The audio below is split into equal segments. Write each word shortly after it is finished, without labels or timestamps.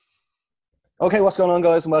Okay, what's going on,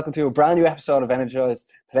 guys, and welcome to a brand new episode of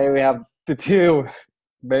Energized. Today we have the two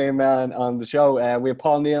main man on the show. We have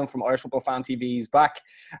Paul Neal from Irish Football Fan TV. He's back,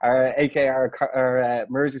 our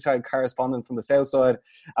Merseyside correspondent from the South Side,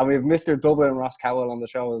 and we have Mr. Dublin Ross Cowell on the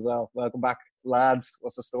show as well. Welcome back, lads.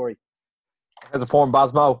 What's the story? As a former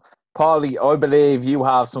Basmo, Paulie, I believe you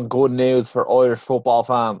have some good news for Irish football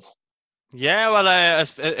fans. Yeah, well,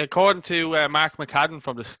 according to Mark McCadden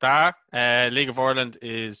from the Star, League of Ireland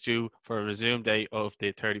is due for a resume date of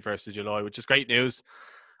the 31st of July, which is great news.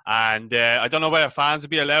 And I don't know whether fans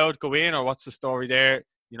will be allowed to go in or what's the story there.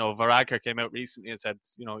 You know, Varadkar came out recently and said,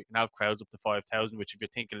 you know, you can have crowds up to 5,000, which if you're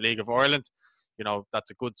thinking League of Ireland, you know,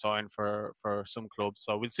 that's a good sign for some clubs.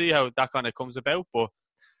 So we'll see how that kind of comes about. But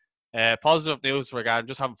positive news regarding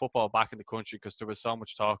just having football back in the country, because there was so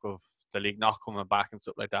much talk of the league not coming back and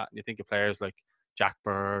stuff like that. And you think of players like Jack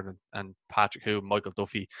Byrne and Patrick Hu, Michael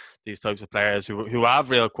Duffy, these types of players who have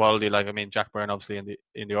real quality. Like, I mean, Jack Byrne obviously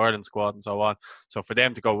in the Ireland squad and so on. So for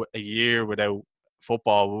them to go a year without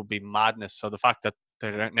football would be madness. So the fact that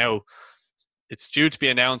they're now, it's due to be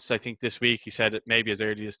announced, I think this week. He said it maybe as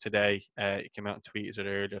early as today. He came out and tweeted it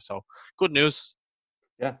earlier. So good news.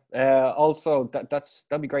 Yeah. Also,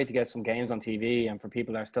 that'd be great to get some games on TV, and for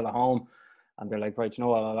people that are still at home and they're like, right, you know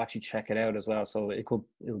what, I'll actually check it out as well. So it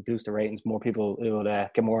would boost the ratings. More people, it would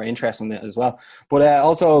get more interest in it as well. But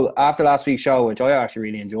also, after last week's show, which I actually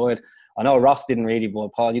really enjoyed, I know Ross didn't really,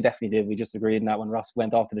 but Paul, you definitely did. We just agreed on that when Ross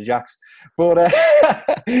went off to the Jacks. But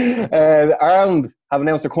Ireland have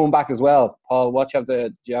announced they're coming back as well. Paul,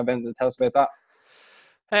 do you have anything to tell us about that?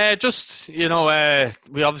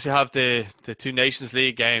 We obviously have the two Nations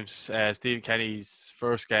League games. Stephen Kenny's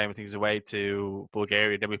first game, I think, is away to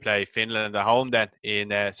Bulgaria. Then we play Finland at home then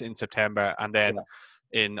in September. And then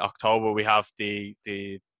in October, we have the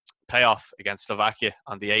playoff against Slovakia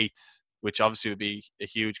on the 8th, which obviously would be a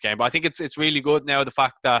huge game. But I think it's really good now, the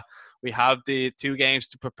fact that we have the two games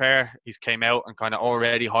to prepare. He's came out and kind of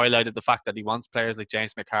already highlighted the fact that he wants players like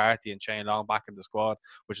James McCarthy and Shane Long back in the squad,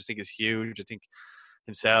 which I think is huge. I think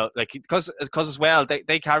himself, like, because as well,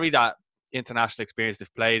 they carry that international experience.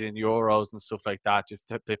 They've played in Euros and stuff like that.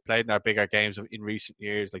 They've played in our bigger games in recent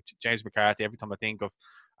years. Like James McCarthy, every time I think of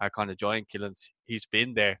our kind of joint killings, he's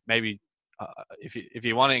been there. Maybe if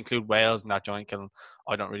you want to include Wales in that joint killing,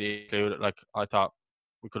 I don't really include it. Like, I thought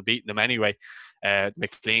we could have beaten them anyway.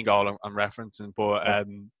 McLean goal I'm referencing, but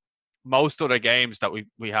most other games that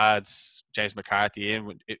we had James McCarthy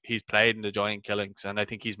in, he's played in the joint killings, and I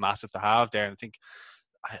think he's massive to have there. And I think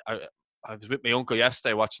I was with my uncle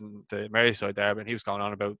yesterday watching the Merseyside derby, and he was going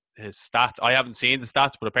on about his stats. I haven't seen the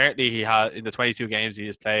stats, but apparently he had, in the 22 games he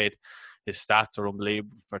has played, his stats are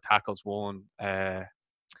unbelievable for tackles won and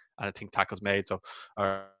I think tackles made. So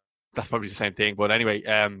that's probably the same thing. But anyway,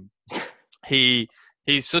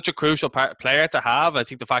 he's such a crucial player to have. I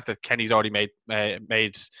think the fact that Kenny's already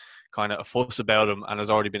made kind of a fuss about him and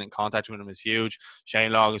has already been in contact with him is huge.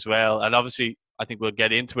 Shane Long as well. And obviously, I think we'll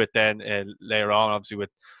get into it then later on, obviously, with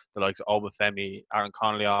the likes of Obafemi, Aaron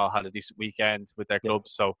Connolly all had a decent weekend with their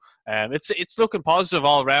clubs. So it's looking positive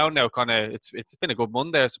all around now. Kind of, it's been a good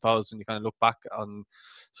Monday, I suppose, when you kind of look back on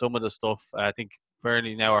some of the stuff. I think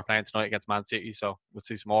Burnley now are playing tonight against Man City, so we'll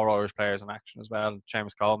see some more Irish players in action as well. And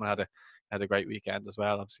Seamus Coleman had a great weekend as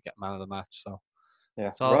well, obviously getting man of the match. So yeah,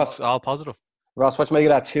 it's all positive. Ross, what do you make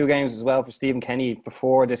of that 2 games as well for Stephen Kenny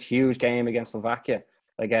before this huge game against Slovakia?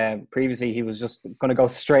 Like, previously he was just going to go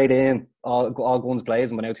straight in, all guns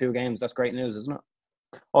blazing, but now 2 games. That's great news, isn't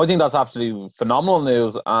it? I think that's absolutely phenomenal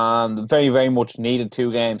news, and very, very much needed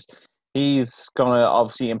 2 games. He's going to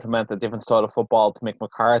obviously implement a different style of football to Mick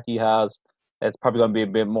McCarthy has. It's probably going to be a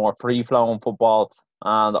bit more free-flowing football,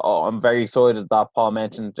 and I'm very excited that Paul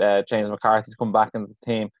mentioned James McCarthy's come back into the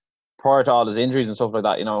team. Prior to all his injuries and stuff like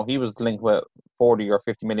that, you know, he was linked with 40 or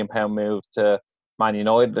 50 million pound moves to Man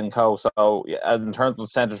United and co. So in terms of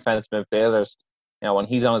centre defence midfielders, you know, when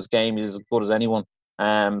he's on his game, he's as good as anyone.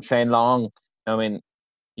 Shane Long, I mean,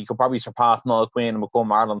 he could probably surpass Noel Quinn and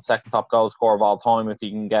become Ireland's second top goal scorer of all time if he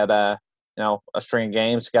can get a string of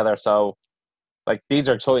games together. So, like, these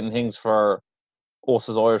are exciting things for us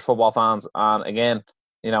as Irish football fans. And again,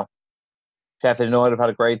 you know, Sheffield United have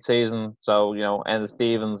had a great season. So, you know, Ennis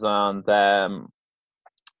Stevens and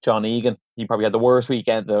John Egan, he probably had the worst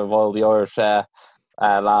weekend of all the Irish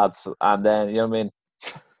lads. And then, you know what I mean,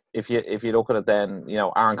 if you look at it, then, you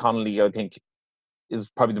know, Aaron Connolly, I think, is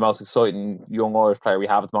probably the most exciting young Irish player we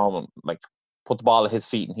have at the moment. Like, put the ball at his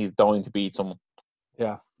feet and he's going to beat someone.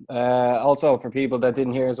 Yeah. Also, for people that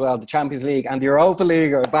didn't hear as well, the Champions League and the Europa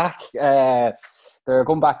League are back. They're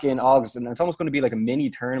coming back in August, and it's almost going to be like a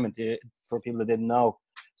mini tournament for people that didn't know.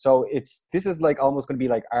 So this is like almost going to be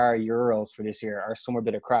like our Euros for this year, our summer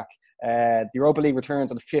bit of crack. The Europa League returns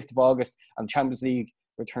on the 5th of August, and the Champions League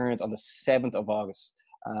returns on the 7th of August.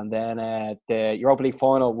 And then the Europa League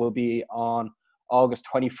final will be on August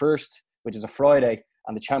 21st, which is a Friday,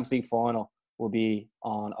 and the Champions League final will be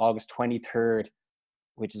on August 23rd,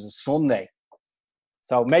 which is a Sunday.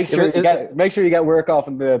 So make sure you get work off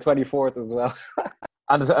on the 24th as well.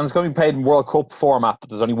 and it's going to be played in World Cup format, but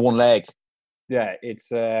there's only one leg. Yeah, it's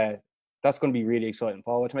that's going to be really exciting.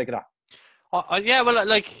 Paul, what do you make of that? Yeah, well,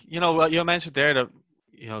 like, you know, you mentioned there that,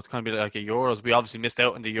 you know, it's going to be like a Euros. We obviously missed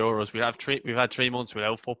out on the Euros. We've had 3 months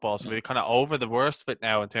without football, so we're kind of over the worst of it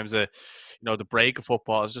now in terms of, you know, the break of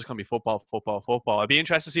football. It's just going to be football. I'd be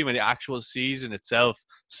interested to see when the actual season itself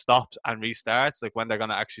stops and restarts, like when they're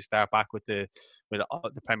going to actually start back with the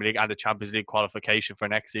Premier League and the Champions League qualification for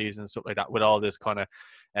next season and stuff like that. With all this kind of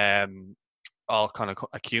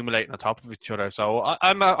accumulating on top of each other. So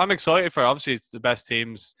I'm excited for. Obviously, it's the best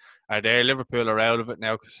teams are there. Liverpool are out of it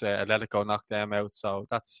now because Atletico knocked them out. So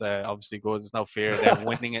that's obviously good. There's no fear of them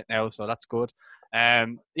winning it now. So that's good. Yeah,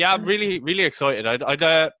 I'm really, really excited.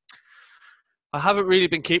 I haven't really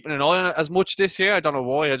been keeping an eye on it as much this year. I don't know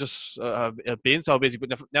why. I just I've been so busy.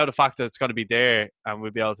 But now the fact that it's going to be there and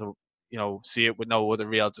we'll be able to, you know, see it with no other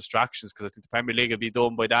real distractions, because I think the Premier League will be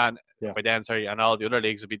done by then, and all the other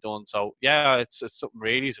leagues will be done. So yeah, it's something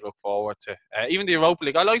really to look forward to. Even the Europa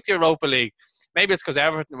League, I like the Europa League. Maybe it's because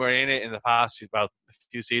Everton were in it in the past, a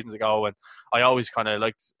few seasons ago, and I always kind of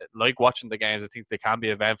like watching the games. I think they can be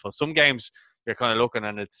eventful. Some games you're kind of looking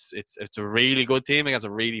and it's a really good team against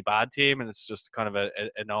a really bad team, and it's just kind of a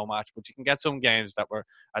no match. But you can get some games that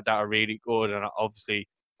are really good, and obviously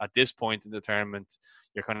at this point in the tournament,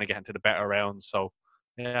 you're kind of getting to the better rounds. So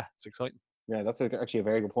yeah, it's exciting. Yeah, that's actually a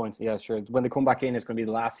very good point. Yeah, sure. When they come back in, it's going to be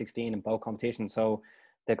the last 16 in both competitions. So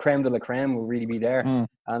the creme de la creme will really be there.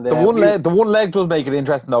 And the one leg does make it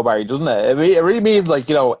interesting, though, Barry, doesn't it? It really means, like,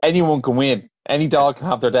 you know, anyone can win. Any dog can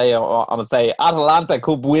have their day on a day. Atalanta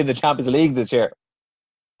could win the Champions League this year.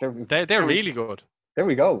 They're really good. There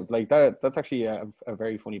we go. Like that's actually a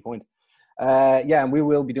very funny point. Yeah, and we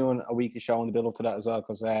will be doing a weekly show in the build up to that as well,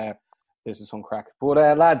 because this is some crack.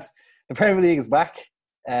 But lads, the Premier League is back.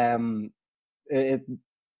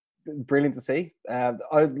 Brilliant to see. I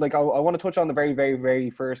want to touch on the very, very,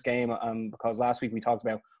 very first game, because last week we talked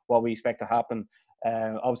about what we expect to happen.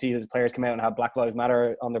 Obviously, the players came out and had Black Lives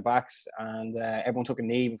Matter on their backs, and everyone took a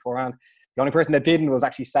knee beforehand. The only person that didn't was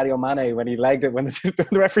actually Sadio Mane when he legged it when the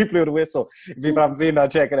referee blew the whistle. If people haven't seen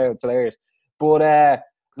that, check it out. It's hilarious. But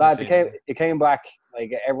lads, it came back.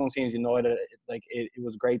 Like, everyone seems united. Like, it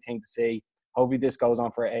was a great thing to see. Hopefully, this goes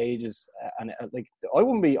on for ages. And like, I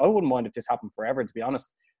wouldn't mind if this happened forever, to be honest.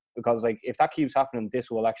 Because, like, if that keeps happening,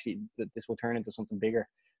 this will turn into something bigger.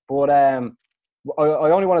 But I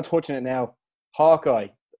only want to touch on it now. Hawkeye,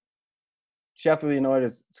 Sheffield United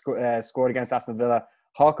scored against Aston Villa.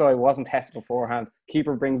 Hawkeye wasn't tested beforehand.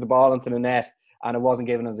 Keeper brings the ball into the net, and it wasn't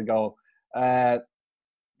given as a goal. How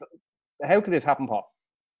could this happen, Paul?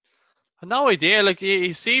 No idea. Like,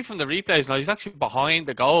 you see from the replays now, he's actually behind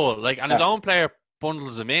the goal. Like, and his own player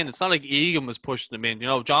bundles him in. It's not like Egan was pushing him in. You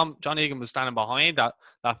know, John Egan was standing behind that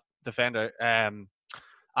defender,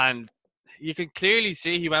 and you can clearly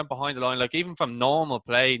see he went behind the line. Like, even from normal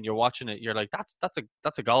play, and you're watching it, you're like, that's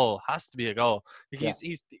a goal. Has to be a goal. Like,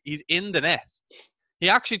 he's in the net. He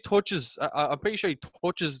actually touches. I'm pretty sure he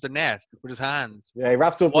touches the net with his hands. Yeah, he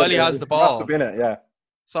wraps up while he has the ball. Wraps up in it, yeah.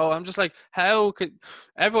 So I'm just like, how could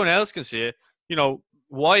everyone else can see it? You know,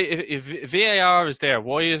 why if VAR is there,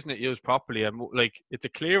 why isn't it used properly? And like, it's a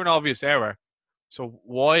clear and obvious error. So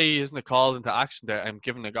why isn't it called into action there and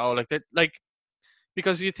given a goal like that? Like,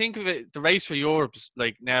 because you think of it, the race for Europe's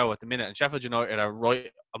like now at the minute, and Sheffield United are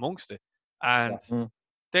right amongst it, and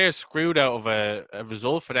they're screwed out of a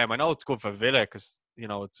result for them. I know it's good for Villa because, you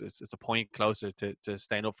know, it's a point closer to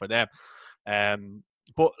staying up for them.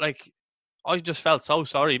 But like, I just felt so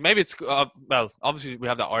sorry. Maybe it's well, obviously we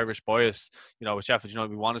have that Irish bias, you know, with Sheffield United.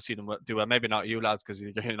 We want to see them do well. Maybe not you lads, because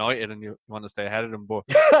you're United and you want to stay ahead of them. But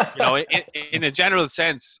you know, in a general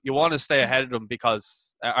sense, you want to stay ahead of them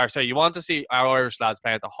because, you want to see our Irish lads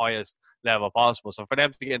play at the highest level possible. So for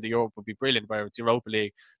them to get into Europe would be brilliant, whether it's Europa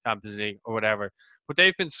League, Champions League, or whatever. But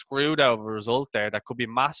they've been screwed out of a result there that could be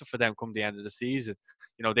massive for them come the end of the season.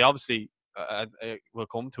 You know, they obviously will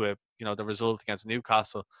come to it. You know, the result against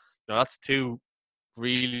Newcastle. You know, that's two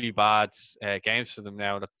really bad games for them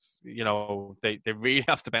now. That's, you know, they really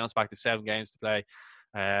have to bounce back to 7 games to play,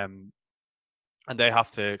 and they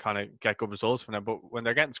have to kind of get good results from them. But when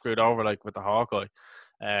they're getting screwed over, like with the Hawkeye,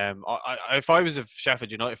 if I was a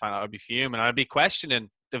Sheffield United fan, I'd be fuming. I'd be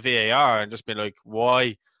questioning the VAR and just be like,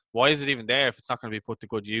 why why is it even there if it's not going to be put to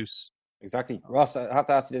good use? Exactly. Ross, I have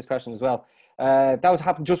to ask you this question as well. That was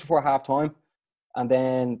happened just before halftime. And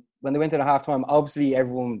then when they went into halftime, obviously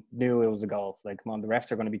everyone knew it was a goal. Like, come on, the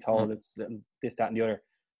refs are going to be told it's this, that, and the other.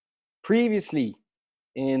 Previously,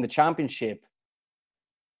 in the championship,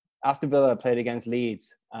 Aston Villa played against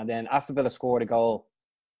Leeds, and then Aston Villa scored a goal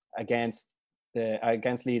against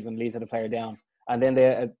Leeds when Leeds had a player down. And then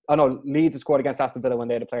Leeds scored against Aston Villa when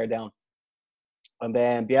they had a player down. And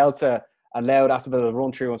then Bielsa allowed Aston Villa to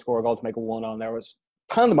run through and score a goal to make it 1-0. There was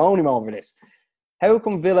pandemonium over this. How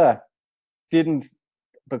come Villa didn't,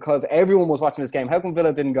 because everyone was watching this game, how come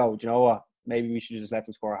Villa didn't go, do you know what, maybe we should just let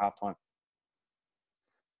them score at halftime?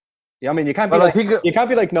 Yeah, I mean, you can't be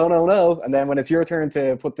like, no. And then when it's your turn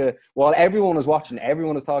to while everyone was watching,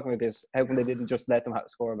 everyone was talking about this, how come they didn't just let them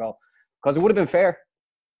score a goal? Because it would have been fair.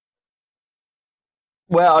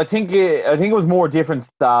 Well, I think it was more different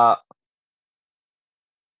that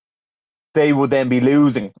they would then be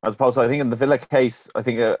losing, as opposed to, I think in the Villa case, I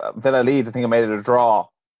think Villa Leeds, I think it made it a draw,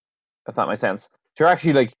 if that makes sense. So you're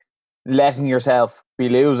actually like letting yourself be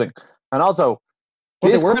losing. And also,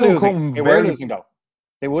 but they were losing. They were losing though.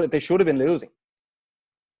 They should have been losing.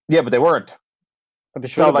 Yeah, but they weren't. But they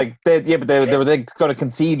should have been. They were going to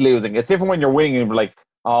concede losing. It's different when you're winning and you're like,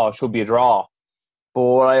 oh, it should be a draw.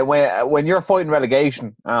 But when you're fighting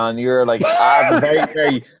relegation and you're like at the very,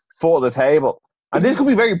 very foot of the table, and this could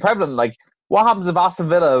be very prevalent. Like, what happens if Aston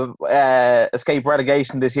Villa escape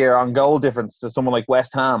relegation this year on goal difference to someone like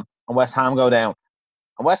West Ham, and West Ham go down?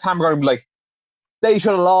 And West Ham are going to be like, they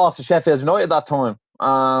should have lost to Sheffield United that time.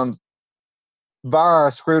 And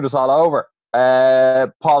VAR screwed us all over.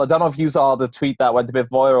 Paul, I don't know if you saw the tweet that went a bit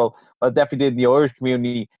viral, but it definitely did in the Irish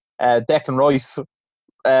community. Declan Rice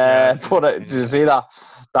put it. Did you see that?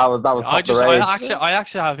 That was top of the range. I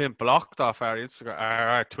actually have him blocked off our Instagram,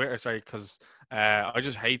 our Twitter, sorry, because I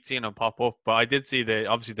just hate seeing him pop up. But I did see the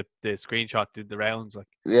screenshot did the rounds. Like,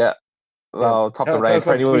 yeah. Well, top of the range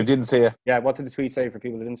for anyone who didn't see it. Yeah, what did the tweet say for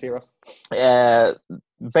people who didn't see it, Ross?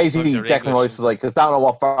 Basically, Declan Rice was like, because I don't know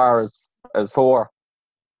what VAR is for.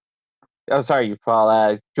 Oh, sorry,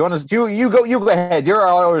 Paul. Do you want to? You go ahead. You're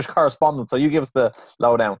our Irish correspondent, so you give us the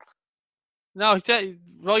lowdown. No,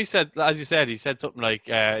 Roy said, as you said, he said something like,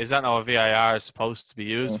 "Is that now a VAR is supposed to be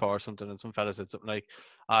used for or something?" And some fella said something like,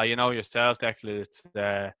 "You know yourself, Declan. It's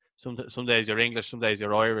some days you're English, some days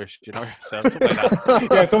you're Irish. You know yourself, something like that."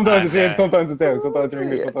 Yeah, sometimes it's in, sometimes it's out. Sometimes you're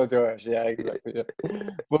English, sometimes you're Irish. Yeah, exactly. Yeah.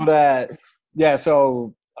 But yeah,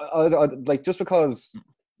 so I like, just because.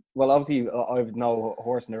 Well, obviously, I've no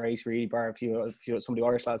horse in the race really, bar a few some of the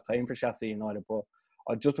Irish lads playing for Sheffield United. But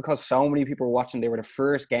just because so many people were watching, they were the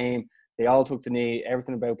first game. They all took the knee.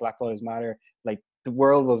 Everything about Black Lives Matter, like the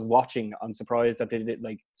world was watching. I'm surprised that they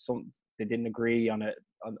didn't agree on it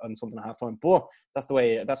on something at halftime. But that's the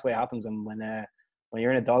way it happens. And when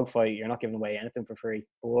you're in a dogfight, you're not giving away anything for free.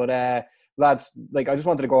 But lads, like, I just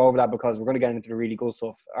wanted to go over that because we're going to get into the really good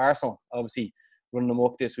stuff. Arsenal, obviously, running them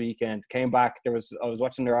up this weekend. Came back. I was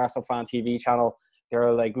watching their Arsenal Fan TV channel. They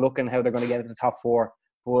were like looking how they're going to get into the top four.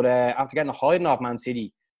 But after getting a hiding off Man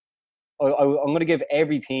City, I'm going to give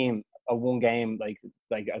every team a one game, like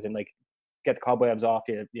as in, like, get the cobwebs off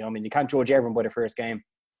you. You know, I mean, you can't judge everyone by the first game,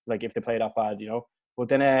 like if they play that bad, you know. But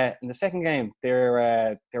then in the second game, they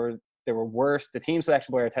were worse. The team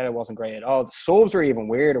selection by Arteta wasn't great at all. The subs were even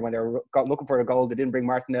weirder when they were looking for a goal. They didn't bring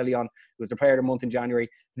Martinelli on, who was the player of the month in January.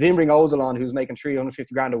 They didn't bring Ozil on, who's making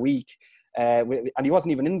 $350,000 a week, and he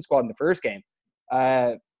wasn't even in the squad in the first game.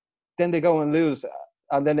 Then they go and lose,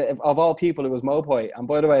 and then of all people, it was Mopai. And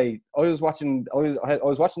by the way, I was watching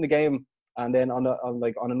the game, and then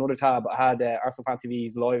on another tab, I had Arsenal Fan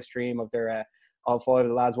TV's live stream of their all five of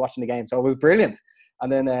the lads watching the game. So it was brilliant.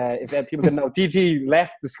 And then if people didn't know, DT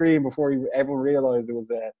left the screen before everyone realised it was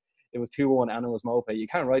 2-1 and it was Mopai. You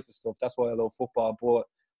can't write this stuff. That's why I love football. But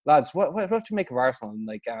lads, what do you make of Arsenal?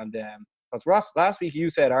 Because Ross, last week you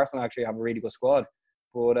said Arsenal actually have a really good squad.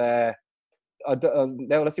 But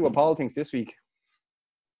now let's see what Paul thinks this week.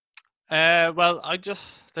 Well,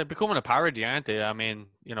 they're becoming a parody, aren't they? I mean,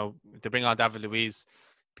 you know, they bring on David Luiz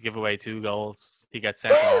to give away 2 goals. He gets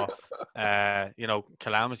sent off. You know,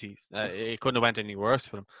 calamities. It couldn't have went any worse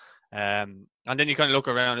for them. And then you kind of look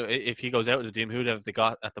around. If he goes out of the team, who have they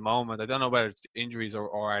got at the moment? I don't know whether it's injuries or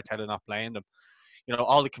Arteta not playing them. You know,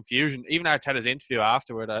 all the confusion. Even Arteta's interview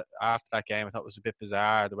after that game, I thought was a bit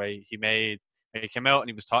bizarre. The way he came out and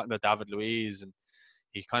he was talking about David Luiz, and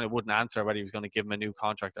he kind of wouldn't answer whether he was going to give him a new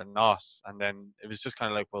contract or not. And then it was just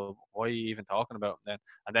kind of like, well, why are you even talking about him then?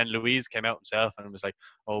 And then Luiz came out himself and was like,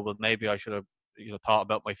 oh, well, maybe I should have thought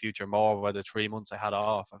about my future more by the 3 months I had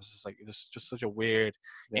off. I was just like, it was just such a weird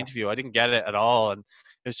interview. I didn't get it at all, and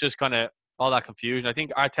it's just kind of all that confusion. I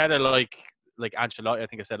think Arteta, like Ancelotti, I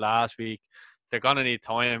think I said last week, they're gonna need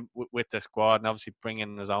time with the squad, and obviously bring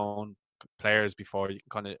in his own players before you can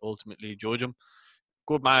kind of ultimately judge him.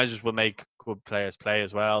 Good managers will make good players play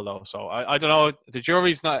as well, though. So I don't know. The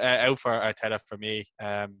jury's not out for Arteta for me.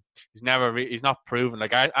 He's not proven.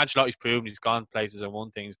 Like Ancelotti's proven he's gone places and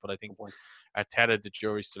won things, but I think Arteta, the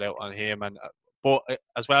jury's still out on him. But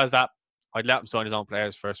as well as that, I'd let him sign his own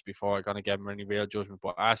players first before I'm gonna give him any real judgment.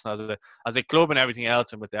 But Arsenal as a club and everything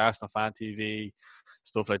else, and with the Arsenal fan TV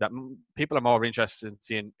stuff like that, people are more interested in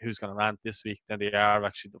seeing who's going to rant this week than they are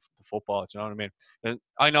actually the football. Do you know what I mean? And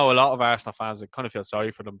I know a lot of Arsenal fans that kind of feel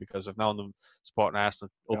sorry for them because I've known them supporting Arsenal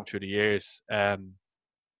up through the years.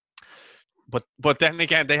 But then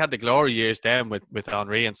again, they had the glory years then with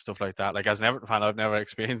Henry and stuff like that. Like as an Everton fan, I've never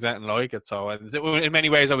experienced anything like it. So in many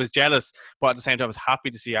ways, I was jealous, but at the same time, I was happy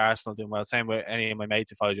to see Arsenal doing well. Same with any of my mates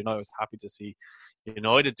who followed United, I was happy to see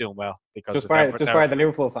United doing well because just by the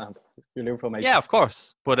Liverpool fans, your Liverpool mates. Yeah, of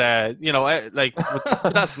course. But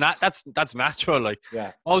but that's natural. Like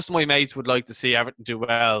most of my mates would like to see Everton do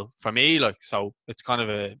well for me. Like so, it's kind of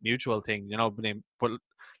a mutual thing, But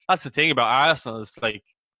that's the thing about Arsenal is like.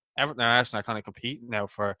 Everton and Arsenal are kind of competing now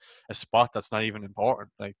for a spot that's not even important,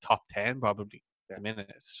 like top 10 probably at the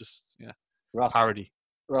minute. It's just parody.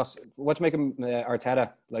 Ross, what do you make of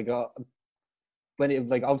Arteta? Like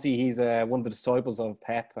obviously he's one of the disciples of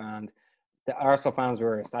Pep, and the Arsenal fans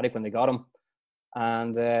were ecstatic when they got him,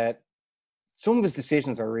 and some of his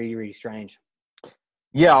decisions are really, really strange.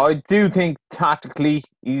 Yeah, I do think tactically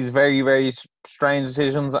he's very, very strange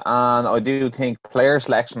decisions, and I do think player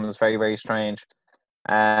selection is very, very strange.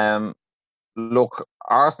 Look,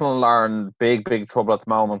 Arsenal are in big, big trouble at the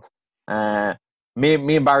moment.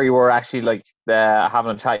 Me and Barry were actually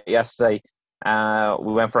having a chat yesterday.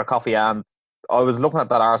 We went for a coffee, and I was looking at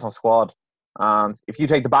that Arsenal squad. And if you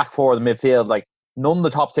take the back four of the midfield, like none of the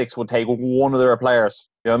top six would take one of their players.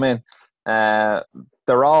 You know what I mean?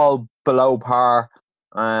 They're all below par.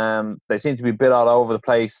 They seem to be a bit all over the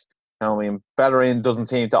place. Bellerin doesn't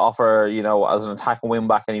seem to offer, as an attacking wing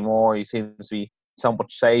back anymore. He seems to be so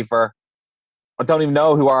much safer. I don't even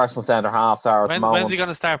know who Arsenal centre halves are at the moment. When's he going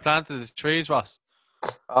to start planting the trees, Ross?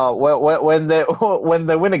 When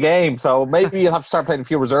they win a game. So maybe you'll have to start playing a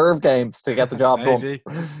few reserve games to get the job done.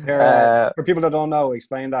 For people that don't know,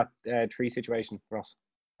 explain that tree situation, Ross.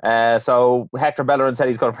 So Hector Bellerin said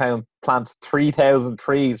he's going to plant 3,000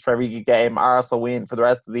 trees for every game Arsenal win for the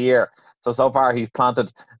rest of the year. So far he's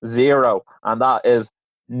planted 0, and that is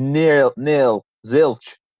nil,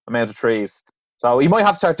 zilch amount of trees. So he might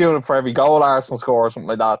have to start doing it for every goal Arsenal score or something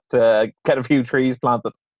like that to get a few trees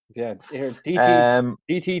planted. Yeah, here, DT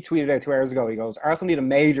tweeted out 2 hours ago. He goes, Arsenal need a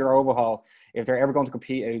major overhaul if they're ever going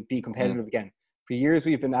to be competitive again. For years,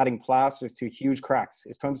 we've been adding plasters to huge cracks.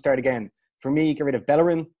 It's time to start again. For me, get rid of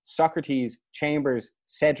Bellerin, Socrates, Chambers,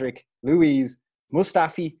 Cedric, Luiz,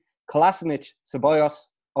 Mustafi, Kolasinac, Ceballos,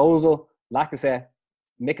 Ozil, Lacazette,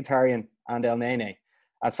 Mkhitaryan, and El Nene.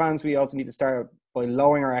 As fans, we also need to start by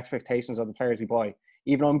lowering our expectations of the players we buy.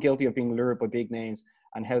 Even I'm guilty of being lured by big names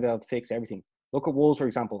and how they'll fix everything. Look at Wolves, for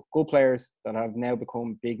example. Good players that have now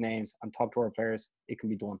become big names and top drawer players. It can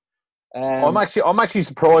be done. I'm actually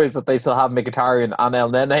surprised that they still have Mkhitaryan and El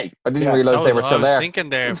Nene. I didn't realise they were still there. I was thinking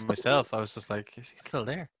there myself. I was just like, is he still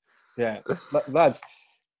there? Yeah. Lads,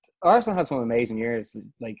 Arsenal had some amazing years.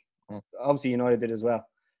 Like, obviously United did as well.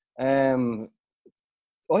 I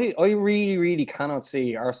really, really cannot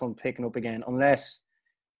see Arsenal picking up again unless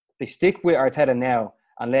they stick with Arteta now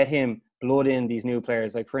and let him blood in these new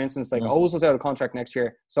players. Like, for instance, Ozil's out of contract next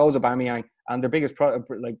year. So is Aubameyang, and their biggest one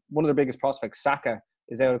of their biggest prospects, Saka,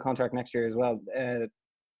 is out of contract next year as well.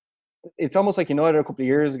 It's almost like United a couple of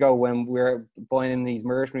years ago when we were buying in these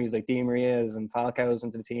mercenaries like Di Maria's and Falcao's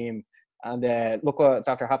into the team. And look what's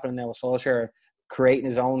after happening now with Solskjaer creating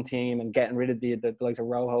his own team and getting rid of the likes of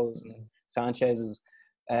Rojo's and Sanchez's.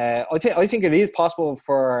 I think it is possible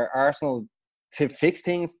for Arsenal to fix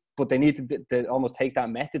things, but they need to almost take that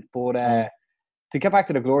method. But to get back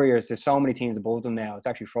to the glory years, there's so many teams above them now. It's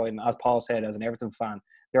actually frightening. As Paul said, as an Everton fan,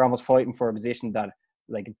 they're almost fighting for a position that,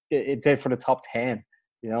 like, it's for the top 10,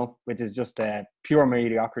 which is just pure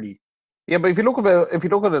mediocrity. Yeah, but if you look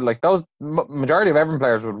at it, like, those majority of Everton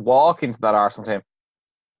players would walk into that Arsenal team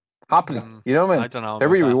happily. You know what I mean? I don't know. They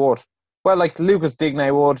really would. Well, like Lucas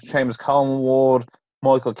Digne would, Seamus Coleman would,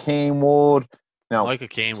 Michael Keane would. No, Michael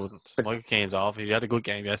Keane wouldn't. Michael Keane's awful. He had a good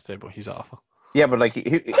game yesterday, but he's awful. Yeah, but like,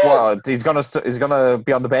 he's gonna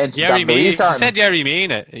be on the bench. Yerry Mina. He said Yerry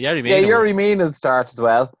Mina. Yerry Mina starts as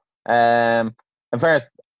well. in fairness,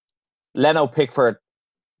 Leno, Pickford,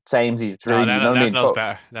 samesies, No, really. You know what I mean? Leno's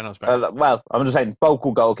better. Leno's better. Well, I'm just saying, both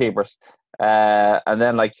good goalkeepers. And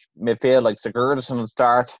then like midfield, like Sigurdsson will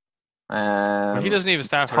start. But he doesn't even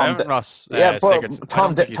start for Tom, Everton, Ross. yeah, but Sigurdsson. I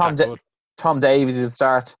don't think he's that good. Tom Davies will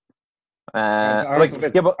start.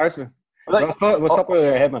 Arsenal. We'll stop with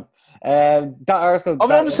your head, man. That Arsenal.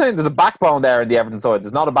 I'm just saying, there's a backbone there in the Everton side.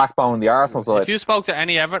 There's not a backbone in the Arsenal side. If you spoke to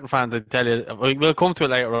any Everton fan, they'd tell you. We'll come to it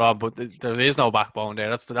later on, but there is no backbone there.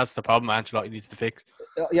 That's the problem Ancelotti needs to fix.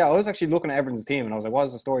 Yeah, I was actually looking at Everton's team, and I was like,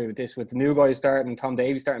 "What's the story with this? With the new guys starting, Tom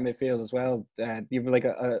Davies starting midfield as well. You've like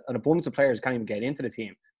an abundance of players who can't even get into the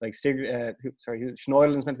team. Like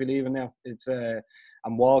Schneiderlin's meant to be leaving now. It's and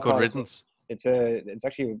Walcott. Good riddance. It's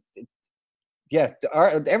actually.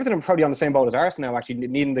 Everything are probably on the same boat as Arsenal now, actually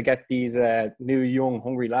needing to get these new, young,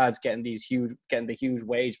 hungry lads getting the huge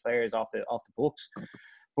wage players off the books.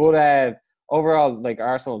 But overall, like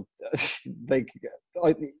Arsenal, like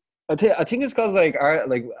I think it's because like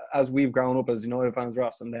as we've grown up as United fans,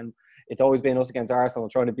 Ross, and then it's always been us against Arsenal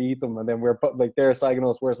trying to beat them, and then we're like they're slagging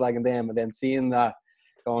us, we're slagging them, and then seeing that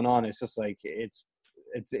going on, it's just like it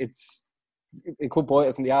could bite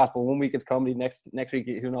us in the ass. But 1 week it's comedy, next week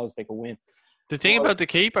who knows, they could win. The thing about the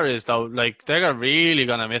keeper is, though, like they're really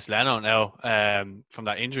gonna miss Leno now from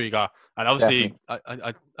that injury he got, and obviously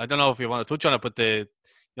I don't know if you want to touch on it, but the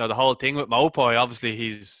whole thing with Maupay, obviously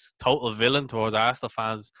he's total villain towards Arsenal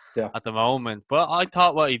fans at the moment. But I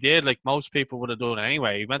thought what he did, like most people would have done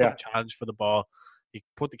anyway. He went up challenge for the ball. He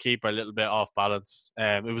put the keeper a little bit off balance.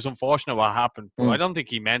 It was unfortunate what happened, but I don't think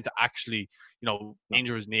he meant to actually,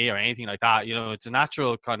 injure his knee or anything like that. It's a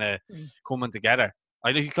natural kind of coming together.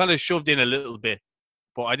 He kind of shoved in a little bit,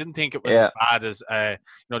 but I didn't think it was as bad as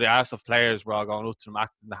the Arsenal players were all going up to him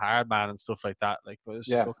acting the hard man and stuff like that. Like, but it's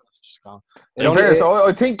just gone.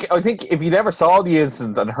 I think if you never saw the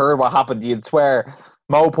incident and heard what happened, you'd swear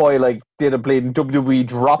Maupay like did a bleeding WWE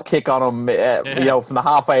drop kick on him, from the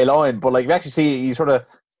halfway line. But like, you actually see, he sort of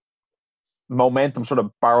momentum sort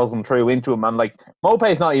of barrels him through into him, and like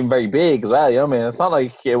Maupay's not even very big as well. You know what I mean? It's not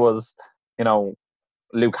like it was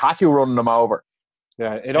Lukaku running him over.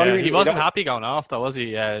 Yeah, he wasn't happy going off, though, was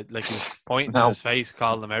he? Like he was pointing in his face,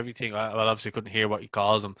 calling him everything. Well, obviously couldn't hear what he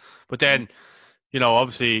called him, but then.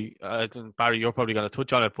 Obviously, Barry, you're probably going to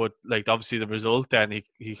touch on it, but like obviously the result, then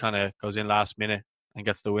he kind of goes in last minute and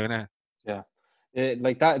gets the winner. Yeah,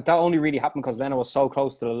 like that only really happened because Leno was so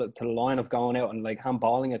close to the line of going out and like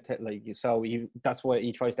handballing it. So that's what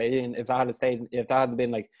he tries to stay in. If that hadn't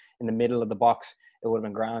been like in the middle of the box, it would have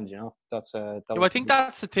been grand. That's. I think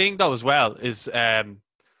that's the thing though as well is.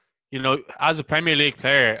 As a Premier League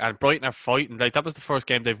player, and Brighton are fighting, like that was the first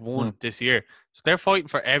game they've won this year. So they're fighting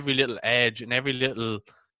for every little edge and every little,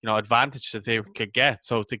 advantage that they could get.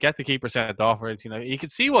 So to get the keeper sent off or anything, you can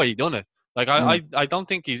see why he done it. Like I don't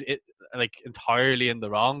think he's like entirely in the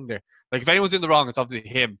wrong there. Like if anyone's in the wrong, it's obviously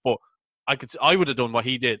him. But I would have done what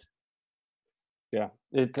he did. Yeah.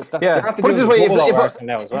 Put it this way,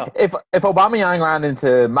 if Aubameyang ran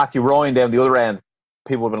into Matthew Ryan down the other end,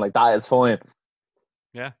 people would have been like, that is fine.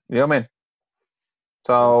 Yeah, you know what I mean.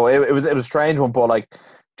 So it was a strange one, but like,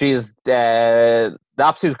 geez, the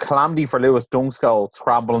absolute calamity for Lewis Dunk's goal,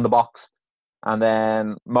 scramble in the box, and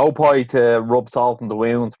then Maupay to rub salt in the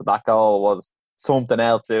wounds with that goal was something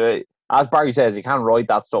else. As Barry says, you can't write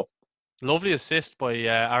that stuff. Lovely assist by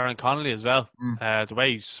Aaron Connolly as well. The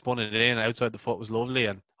way he spun it in outside the foot was lovely,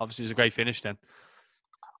 and obviously it was a great finish then.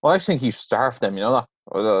 Well, I just think he starved them. That.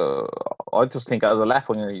 I just think as a left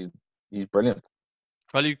winger, he's brilliant.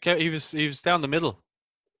 Well, he was down the middle.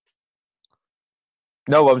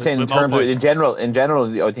 No, I'm saying in terms of in general,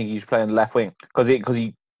 I think he's playing left wing because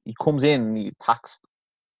he comes in and he attacks.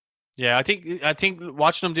 Yeah, I think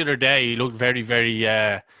watching him the other day, he looked very, very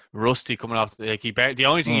rusty coming off. Like the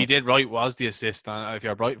only thing he did right was the assist. If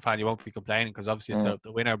you're a Brighton fan, you won't be complaining because obviously it's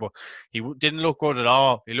the winner. But he didn't look good at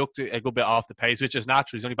all. He looked a good bit off the pace, which is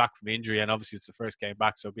natural. He's only back from injury, and obviously it's the first game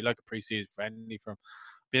back, so it'd be like a pre-season friendly for him.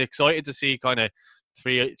 Be excited to see kind of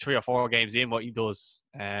 3 or 4 games in what he does,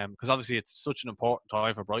 because obviously it's such an important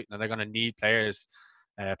time for Brighton, and they're going to need players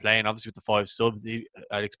playing. Obviously with the 5 subs,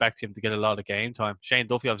 I'd expect him to get a lot of game time. Shane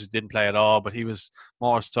Duffy obviously didn't play at all, but he was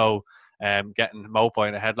more so getting Maupay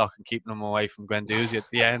in a headlock and keeping him away from Guendouzi at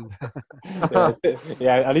the end.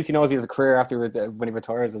 Yeah, at least he knows he has a career after when he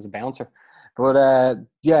retires as a bouncer. But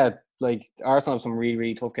like Arsenal have some really,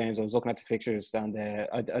 really tough games. I was looking at the fixtures, and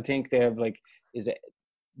I think they have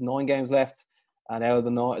 9 games left. And out of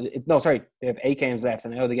the they have 8 games left,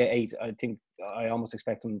 and out of they get 8, I think I almost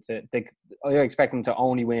expect them to. I expect them to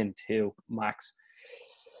only win 2 max.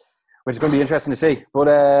 which is going to be interesting to see. But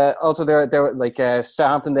also, they're like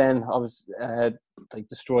Southampton. Then obviously like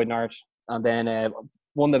destroyed Norwich, and then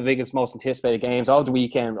one of the biggest, most anticipated games of the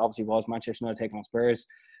weekend obviously was Manchester United taking on Spurs.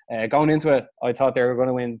 Going into it, I thought they were going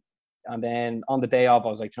to win, and then on the day off, I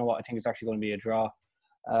was like, you know what, I think it's actually going to be a draw.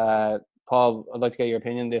 Paul, I'd like to get your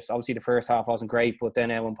opinion on this. Obviously, the first half wasn't great, but then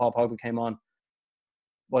when Paul Pogba came on,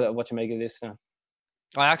 what you make of this now?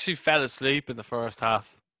 I actually fell asleep in the first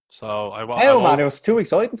half, so Man, it was too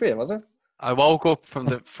exciting for you, was it? I woke up for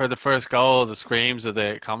the first goal, the screams of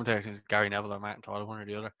the commentators, Gary Neville or Martin Tyler, one or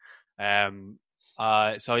the other.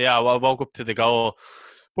 So yeah, I woke up to the goal,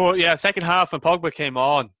 but yeah, second half when Pogba came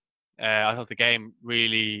on, I thought the game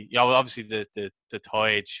really, obviously the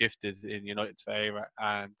tide shifted in United's favour,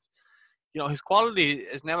 and his quality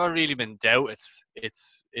has never really been doubted.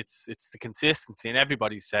 It's the consistency, and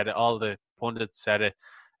everybody said it. All the pundits said it.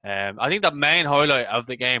 I think the main highlight of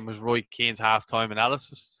the game was Roy Keane's halftime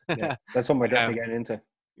analysis. Yeah, that's what we're definitely getting into.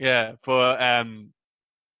 Yeah, but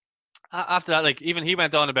after that, like even he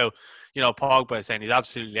went on about Pogba saying he's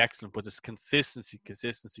absolutely excellent, but it's consistency.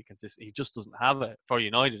 He just doesn't have it for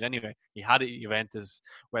United anyway. He had it at Juventus,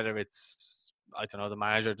 whether it's I don't know, the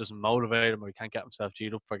manager doesn't motivate him or he can't get himself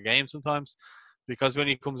G'd up for a game sometimes. Because when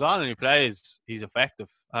he comes on and he plays, he's effective.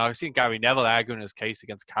 I've seen Gary Neville arguing his case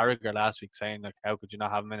against Carragher last week, saying like, how could you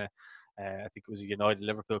not have him in I think it was a United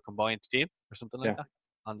Liverpool combined team or something like that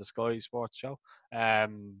on the Sky Sports show.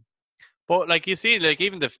 But like you see, like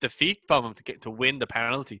even the feat from him to win the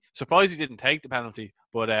penalty. Surprised he didn't take the penalty,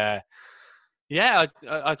 but yeah,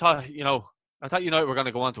 I thought I thought United were going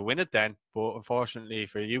to go on to win it then, but unfortunately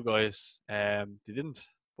for you guys, they didn't.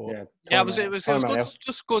 But it was good.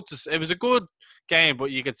 Just good. It was a good game,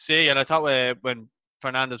 but you could see, and I thought when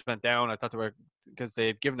Fernandes went down, I thought they were because they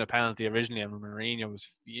had given a penalty originally, and Mourinho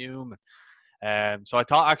was fuming. So I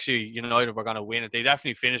thought actually United were going to win it. They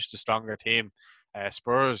definitely finished the stronger team.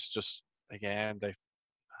 Spurs just again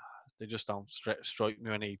they just don't strike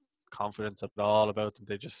me any confidence at all about them.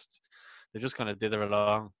 They just kind of dither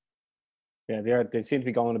along. Yeah, they seem to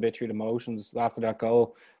be going a bit through the motions after that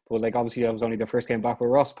goal. But like obviously that was only their first game back. But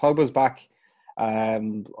Ross Pogba's back. I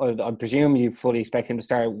presume you fully expect him to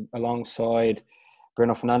start alongside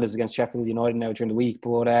Bruno Fernandes against Sheffield United now during the week.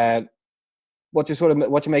 But what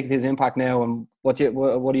you make of his impact now, and what do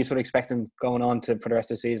you sort of expect him going on for the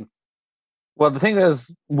rest of the season? Well, the thing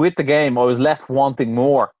is, with the game, I was left wanting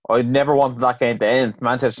more. I never wanted that game to end.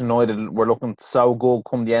 Manchester United were looking so good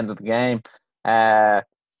come the end of the game.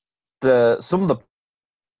 Some of the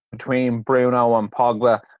between Bruno and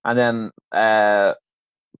Pogba, and then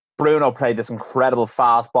Bruno played this incredible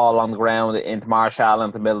fastball on the ground into Martial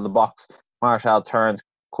into the middle of the box. Martial turned,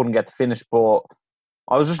 couldn't get the finish, but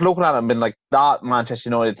I was just looking at it and being like, that Manchester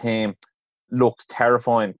United team looks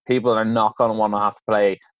terrifying. People are not going to want to have to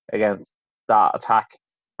play against that attack.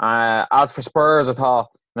 As for Spurs, I thought,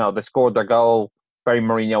 they scored their goal, very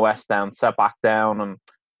Mourinho-esque down, set back down,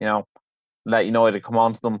 and, let United come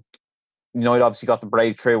on to them. United obviously got the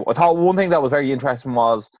breakthrough. I thought one thing that was very interesting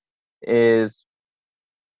is,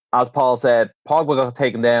 as Paul said, Pogba got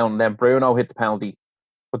taken down, then Bruno hit the penalty.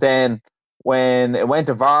 But then when it went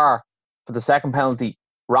to VAR for the second penalty,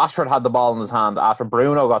 Rashford had the ball in his hand after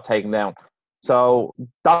Bruno got taken down. So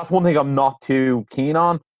that's one thing I'm not too keen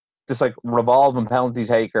on. Just like revolving penalty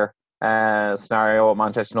taker scenario at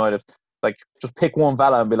Manchester United. Like just pick one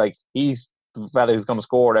fella and be like, he's the fella who's going to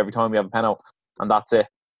score every time you have a penalty, and that's it.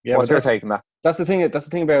 Yeah, what's your take on that? That's the thing. That's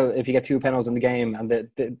the thing about if you get two penalties in the game, and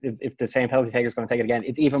if the same penalty taker is going to take it again,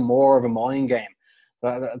 it's even more of a mind game.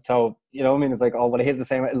 So you know what I mean? It's like, oh, well, I hit the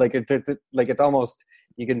same. Like it's almost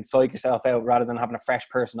you can psych yourself out rather than having a fresh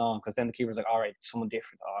person on, because then the keeper's like, all right, someone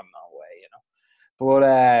different. Oh, no way,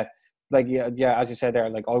 But like yeah, as you said there,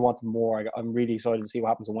 like I want more. I'm really excited to see what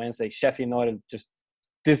happens on Wednesday. Sheffield United, just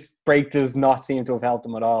this break does not seem to have helped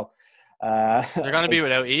them at all. They're going to be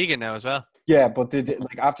without Egan now as well. Yeah, but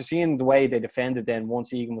like after seeing the way they defended, then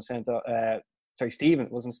once Egan was sent off, Stephen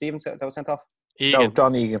that was sent off. Egan. No,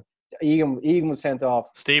 John Egan. Egan was sent off.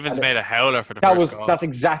 Stevens made a howler for the first goal. That's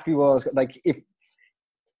exactly what I was like. If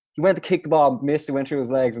he went to kick the ball, missed, it went through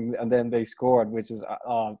his legs, and then they scored, which was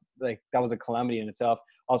like that was a calamity in itself.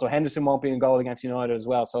 Also, Henderson won't be in goal against United as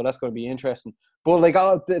well, so that's going to be interesting. But like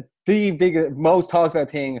the big, most talked about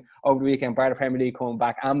thing over the weekend, bar the Premier League coming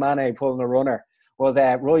back and Mane pulling a runner, was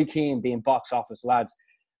Roy Keane being box office, lads.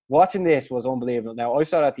 Watching this was unbelievable. Now, I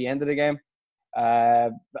saw it at the end of the game,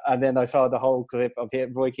 and then I saw the whole clip of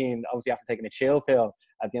Roy Keane, obviously after taking a chill pill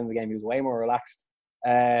at the end of the game. He was way more relaxed.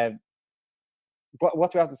 But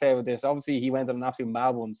what do we have to say about this? Obviously, he went on an absolute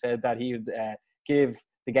mad one, said that he would give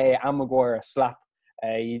De Gea and Maguire a slap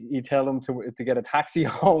You tell him to get a taxi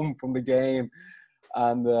home from the game.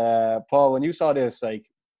 And Paul, when you saw this, like,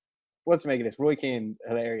 what's making this? Roy Keane,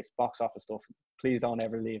 hilarious box office stuff. Please don't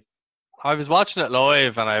ever leave. I was watching it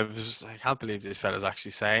live, and I can't believe this fella's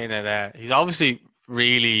actually saying it. He's obviously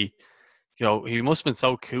really, he must have been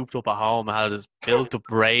so cooped up at home and had this built up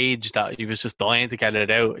rage that he was just dying to get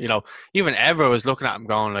it out. Even Ever was looking at him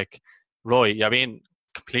going like, Roy, you're being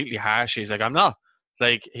completely harsh. He's like, I'm not.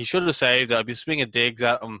 Like, he should have saved it. I'd be swinging digs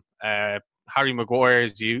at him. Harry Maguire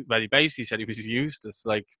he basically said he was useless,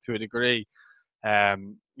 like, to a degree.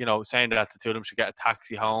 Saying that the two of them should get a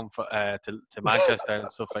taxi home to Manchester and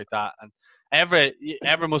stuff like that. And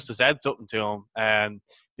Ever must have said something to him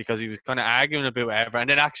because he was kind of arguing about Ever. And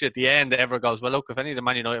then actually at the end, Ever goes, well, look, if any of the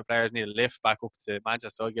Man United players need a lift back up to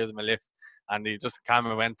Manchester, I gives him a lift. And the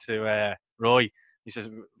camera went to Roy. He says,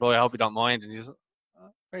 Roy, I hope you don't mind. And he says,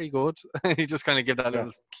 very good. He just kind of give that little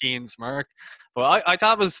keen smirk. But I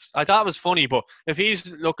thought it was funny. But if he's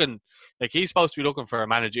looking, like, he's supposed to be looking for a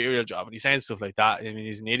managerial job, and he's saying stuff like that, I mean,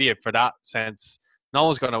 he's an idiot for that sense. No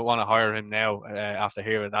one's going to want to hire him now after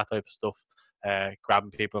hearing that type of stuff,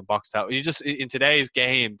 grabbing people and boxed out. You just, in today's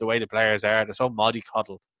game, the way the players are, they're so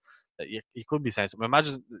mollycoddled that you could be saying something.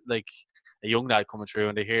 Imagine, like, a young lad coming through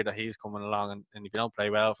and they hear that he's coming along, and if you don't play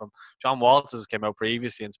well from John Walters came out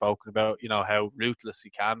previously and spoken about how ruthless he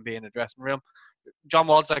can be in a dressing room. John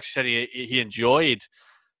Walters actually said he enjoyed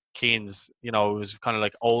Keane's it was kind of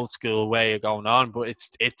like old school way of going on, but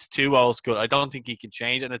it's too old school. I don't think he can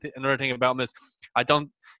change it. And another thing about him is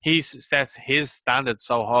he sets his standards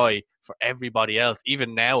so high for everybody else,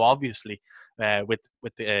 even now obviously with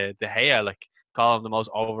De Gea, like, call him the most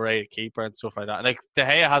overrated keeper and stuff like that. Like, De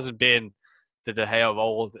Gea hasn't been the De Gea of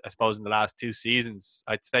old, I suppose, in the last 2 seasons.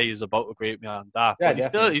 I'd say he's about to agree with me on that. Yeah,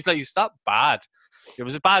 but he's not bad.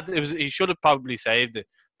 He should have probably saved it.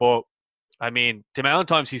 But I mean, the amount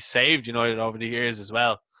of times he's saved United over the years as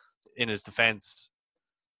well in his defence.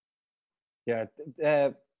 Yeah,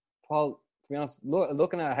 Paul, to be honest,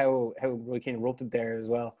 looking at how Roy Keane erupted there as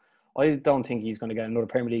well, I don't think he's going to get another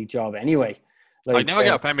Premier League job anyway. Like, I'd never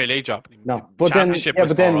get a Premier League job. No, but then he's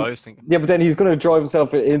going to drive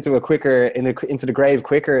himself into the grave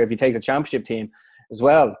quicker if he takes a championship team as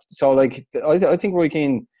well. So, like, I think Roy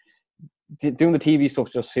Keane doing the TV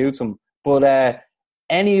stuff just suits him. But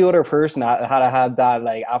any other person that had that,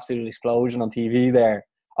 like, absolute explosion on TV there.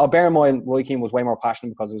 Oh, bear in mind, Roy Keane was way more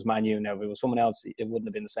passionate because it was Man U. Now, if it was someone else, it wouldn't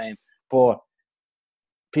have been the same. But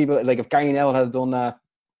people, like, if Gary Neville had done that,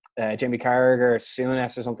 Jamie Carragher,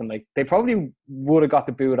 Souness or something, like, they probably would have got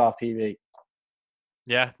the boot off TV.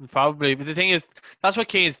 Yeah, probably. But the thing is, that's what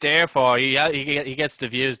Keane's there for. He gets the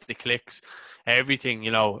views, the clicks, everything.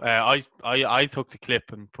 I took the clip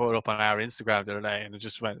and put it up on our Instagram the other day, and it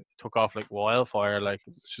just took off like wildfire. Like,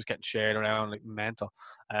 it's just getting shared around like mental.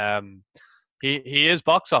 He is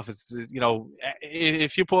box office.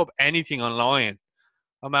 If you put up anything online.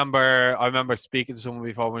 I remember speaking to someone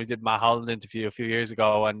before when we did Matt Holland interview a few years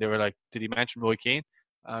ago, and they were like, "Did he mention Roy Keane?"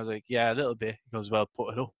 I was like, "Yeah, a little bit." He goes, "Well,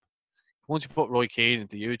 put it up." Once you put Roy Keane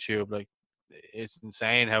into YouTube, like, it's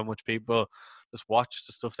insane how much people just watch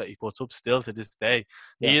the stuff that he puts up still to this day.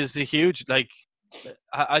 Yeah. He is a huge, like,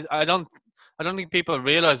 I don't think people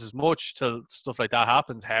realize as much till stuff like that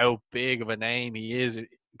happens how big of a name he is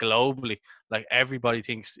globally. Like, everybody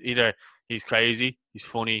thinks either he's crazy, he's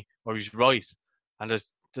funny, or he's right. And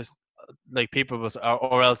there's like people,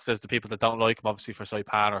 or else there's the people that don't like him, obviously, for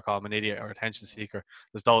Saipan or call him an idiot or attention seeker.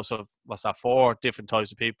 There's those sort of 4 different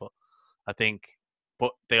types of people, I think,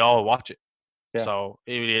 but they all watch it. Yeah. So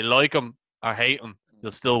if you like him or hate him,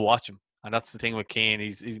 you'll still watch him, and that's the thing with Keane.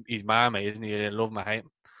 He's marmite, isn't he? You love him or hate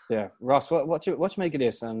him. Yeah, Ross, what you make of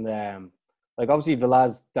this? And like, obviously the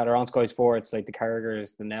lads that are on Sky Sports, like the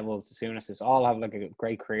Carragers, the Nevilles, the Souness, all have like a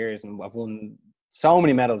great careers and have won so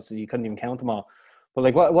many medals you couldn't even count them all. But,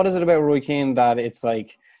 like, what is it about Roy Keane that it's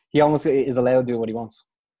like he almost is allowed to do what he wants?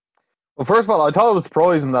 Well, first of all, I thought it was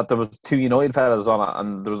surprising that there was 2 United fellas on it,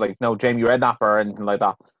 and there was like no Jamie Redknapp or anything like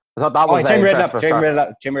that. I thought that was Jamie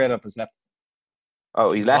Redknapp has left.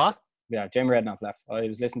 Oh, he's left? What? Yeah, Jamie Redknapp left. I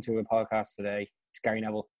was listening to a podcast today. Gary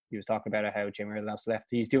Neville. He was talking about how Jamie Redknapp's left.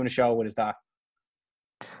 He's doing a show with his dad.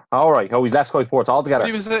 All right. Oh, he's left Sky Sports altogether.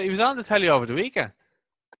 He was on the telly over the weekend.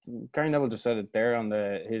 Gary Neville just said it there on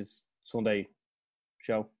his Sunday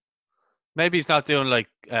show. Maybe he's not doing like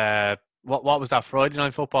what was that, Friday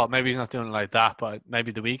Night Football? Maybe he's not doing like that, but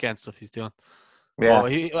maybe the weekend stuff he's doing. Yeah,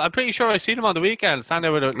 I'm pretty sure I seen him on the weekend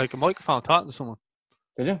standing there with a microphone talking to someone.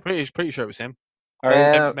 Did you? Pretty sure it was him.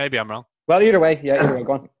 Or maybe I'm wrong. Well, either way,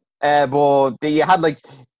 go on. But you had like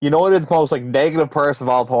United's most like negative person of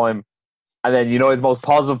all time And then, you know, he's the most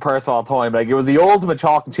positive person all the time. Like, it was the ultimate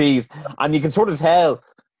chalk and cheese. And you can sort of tell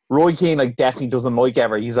Roy Keane, like, definitely doesn't like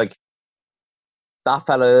Ever. He's like, that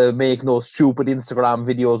fella making those stupid Instagram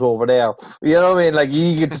videos over there. You know what I mean? Like,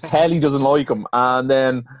 you can just tell he doesn't like him. And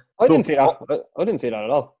then... I didn't see that. I didn't see that at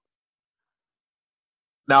all.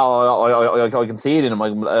 No, I can see it in him.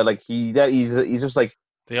 Like, he's just like...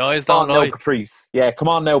 The eyes Come don't on lie. now, Patrice. Yeah, come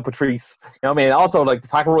on now, Patrice. You know what I mean? Also, like, the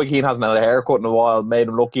fact that Roy Keane hasn't had a haircut in a while made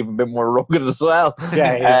him look even a bit more rugged as well.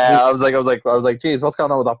 Yeah, I was like, geez, what's going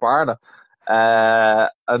on with that Barna?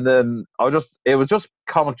 And then it was just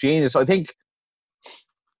comic genius. I think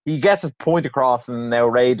he gets his point across in an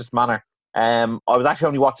outrageous manner. I was actually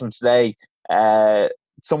only watching today.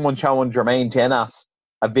 Someone showing Jermaine Jenas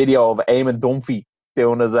a video of Eamon Dunphy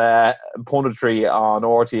doing his punditry on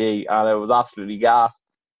RTE, and it was absolutely gas.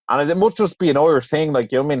 And it must just be an Irish thing,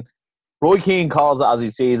 like, you know what I mean? Roy Keane calls it as he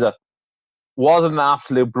sees it. Was it an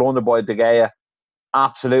absolute blunder by De Gea?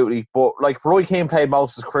 Absolutely. But, like, Roy Keane played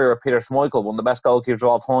most of his career at Peter Schmeichel, one of the best goalkeepers of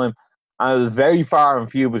all time. And it was very far and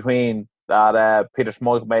few between that Peter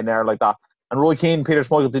Schmeichel made an error like that. And Roy Keane and Peter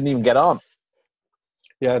Schmeichel didn't even get on.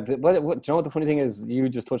 Yeah, do you know what the funny thing is? You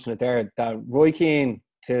just touched on it there. That Roy Keane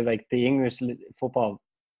to, like, the English football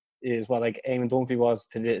is what, like, Eamon Dunphy was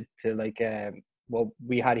to what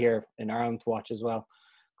we had here in Ireland to watch as well,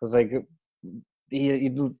 because like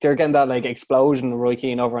they're getting that like explosion of Roy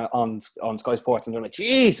Keane over on Sky Sports, and they're like,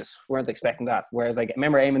 Jesus, weren't expecting that. Whereas like,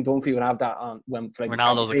 remember Eamon Dunphy would have that on when for like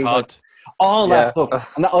Ronaldo's a cod. All that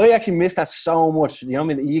stuff, and I actually miss that so much. You know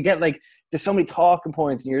what I mean? You get like, there's so many talking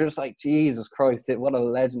points, and you're just like, Jesus Christ, what a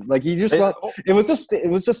legend! Like, you just it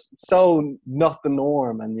was just so not the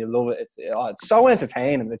norm, and you love it. It's so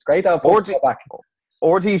entertaining. It's great to have football back.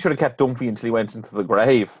 RT should have kept Dunphy until he went into the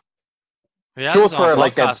grave. He has just for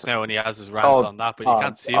like podcast now, and he has his rants on that, but you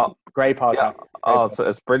can't see him. Great podcast. It's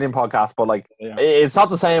a brilliant podcast, but like, it's not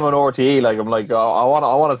the same on RTE. Like, I'm like, I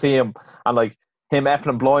want to see him, and like him effing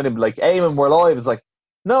and blowing him, like, Eamon, we're live. It's like,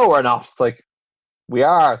 no, we're not. It's like, we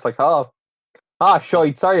are. It's like,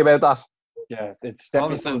 shite. Sorry about that. Yeah, it's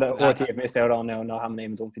definitely something that RTE have missed out on now, not having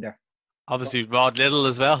Eamon Dunphy there. Obviously, Rod Little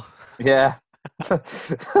as well. Yeah.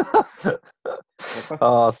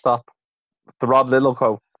 Oh, stop. The Rod Little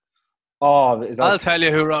quote. Oh, I'll tell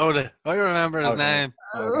you who wrote it. I remember his name.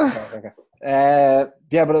 Okay.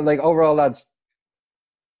 Yeah, but like, overall, lads,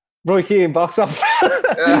 Roy Keane box office.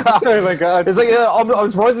 Oh my God. It's like,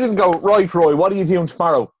 I'm surprised he didn't go, right, Roy, what are you doing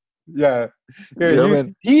tomorrow? Yeah.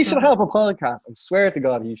 He should have a podcast. I swear to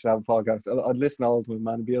God, he should have a podcast. I'd listen all to him,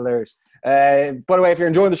 man. It'd be hilarious. By the way, if you're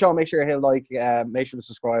enjoying the show, make sure you hit like, make sure to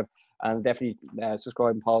subscribe, and definitely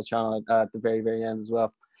subscribe to Paul's channel at the very, very end as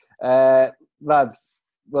well. Lads,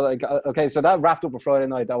 well, like, okay, so that wrapped up a Friday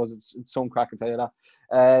night. That was some crack, I tell you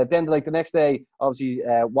that. Then, like, the next day, obviously,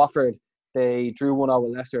 Watford, they drew 1-0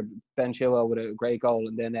 with Leicester. Ben Chilwell with a great goal,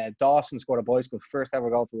 and then Dawson scored a bicycle, first ever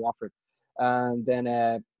goal for Watford. And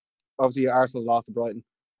then obviously Arsenal lost to Brighton,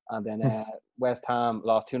 and then West Ham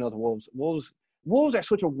lost 2-0 to Wolves. Wolves are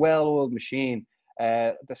such a well-oiled machine.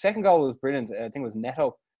 The second goal was brilliant. I think it was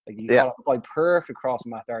Neto. Like, he got a perfect cross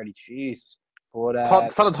from Matt Doherty. Jesus. But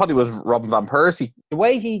fella thought he was Robin van Persie. The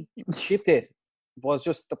way he chipped it was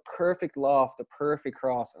just the perfect loft, the perfect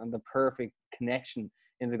cross, and the perfect connection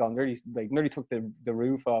into the goal. Nearly took the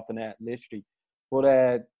roof off the net, literally. But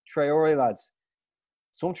Traore, lads,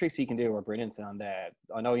 some tricks he can do are brilliant. And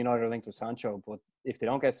I know United are linked with Sancho, but if they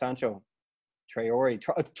don't get Sancho,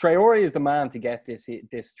 Traore is the man to get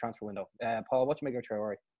this transfer window. Paul, what do you make of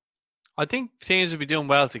Traore? I think teams would be doing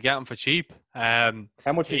well to get him for cheap. How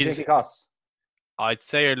much do you think he costs? I'd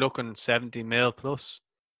say you're looking 70 mil plus.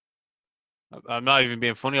 I'm not even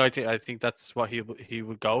being funny. I think that's what he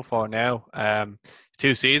would go for now.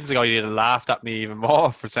 2 seasons ago, you'd have laughed at me even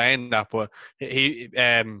more for saying that. But he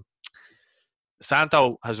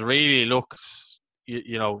Santo has really looked,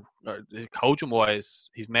 coaching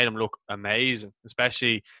wise, he's made him look amazing.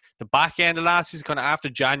 Especially the back end of last season, kind of after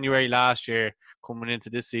January last year, coming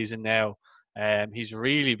into this season now. He's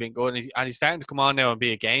really been good, and he's starting to come on now and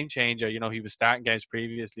be a game changer. You know, he was starting games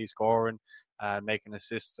previously, scoring and making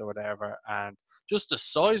assists or whatever, and just the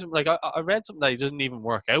size. Like, I read something that he doesn't even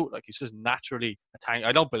work out. Like, he's just naturally a tank.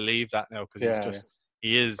 I don't believe that now, because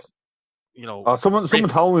he is. You know, someone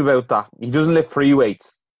told me about that. He doesn't lift free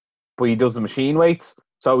weights, but he does the machine weights.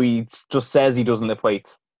 So he just says he doesn't lift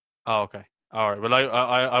weights. Oh, okay. All right.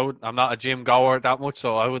 Well, I'm not a gym goer that much,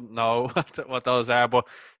 so I wouldn't know what those are. But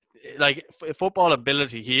like, football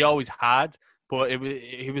ability, he always had, but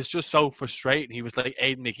he was just so frustrating. He was like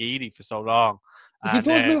Aidan McGeady for so long. He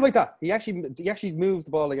does move like that. He actually moves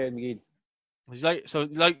the ball like Aidan McGeady. He's like, so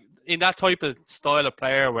like in that type of style of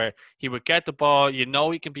player where he would get the ball, you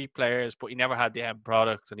know he can beat players, but he never had the end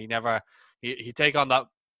product, and he'd take on that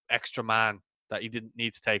extra man that he didn't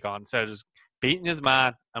need to take on. Instead of just beating his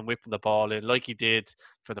man and whipping the ball in like he did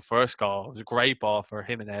for the first goal. It was a great ball for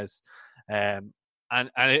Jimenez.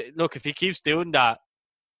 Look, if he keeps doing that,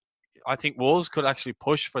 I think Wolves could actually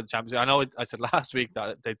push for the Champions League. I know I said last week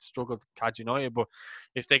that they'd struggle to catch United, but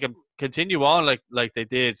if they can continue on like they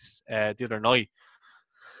did the other night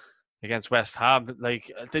against West Ham,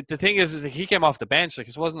 like the thing is that he came off the bench. Like,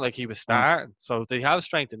 it wasn't like he was starting, so they have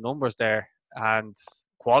strength in numbers there and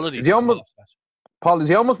quality. Paul, is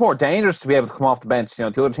he almost more dangerous to be able to come off the bench? You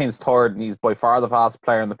know, the other team's tired, and he's by far the fastest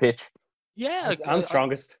player on the pitch. Yeah, and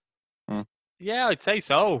strongest. Yeah, I'd say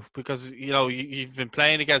so, because you know you've been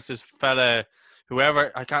playing against this fella,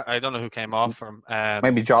 whoever I don't know who came off from.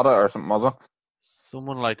 Maybe Jota or something, was it?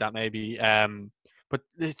 Someone like that, maybe. But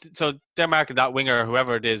so they're marking that winger,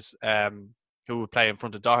 whoever it is, who would play in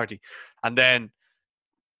front of Doherty, and then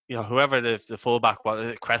you know whoever the fullback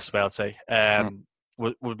was, Cresswell, say,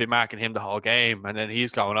 would be marking him the whole game, and then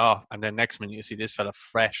he's going off, and then next minute you see this fella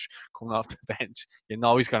fresh coming off the bench. You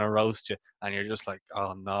know he's going to roast you, and you're just like,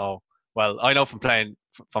 oh no. Well, I know from playing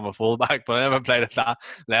from a fullback, but I never played at that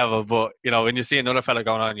level. But you know, when you see another fella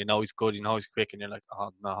going on, you know he's good, you know he's quick, and you're like,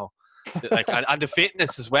 oh no. Like, and the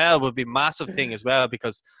fitness as well would be a massive thing as well,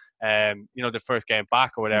 because you know, the first game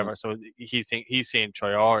back or whatever. So he's seeing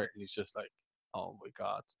Traore, and he's just like, oh my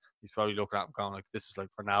god. He's probably looking at him going like, this is like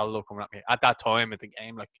Ronaldo coming at me at that time in the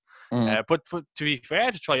game. Like, but to be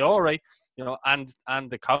fair to Traore, you know, and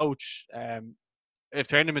the coach, if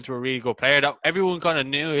turned him into a really good player, that everyone kind of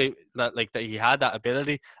knew that he had that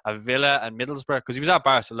ability at Villa and Middlesbrough, because he was at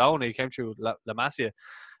Barcelona. He came through La Masia.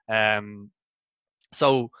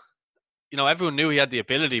 So, you know, everyone knew he had the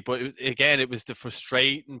ability, but it was the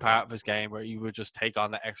frustrating part of his game where he would just take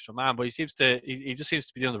on the extra man. But he just seems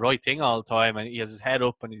to be doing the right thing all the time, and he has his head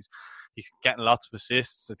up, and he's getting lots of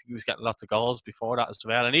assists. I think he was getting lots of goals before that as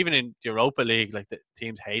well. And even in the Europa League, like, the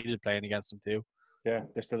teams hated playing against him too. Yeah,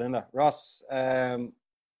 they're still in there. Ross,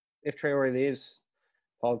 if Traore leaves,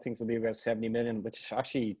 Paul thinks it'll be about 70 million, which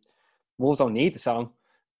actually Wolves don't need to sell him.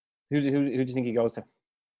 Who do you think he goes to?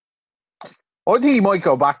 I think he might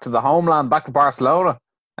go back to the homeland, back to Barcelona.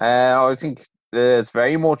 I think it's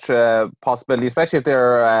very much a possibility, especially if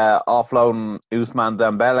they're offloading Ousmane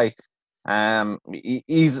Dembele.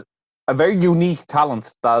 He's a very unique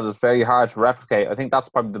talent that is very hard to replicate. I think that's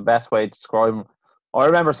probably the best way to describe him. I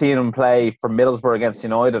remember seeing him play for Middlesbrough against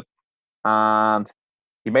United, and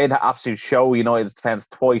he made an absolute show United's defence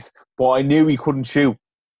twice, but I knew he couldn't shoot,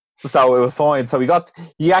 so it was fine. So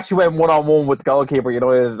he actually went one-on-one with the goalkeeper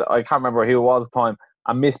United, I can't remember who it was at the time,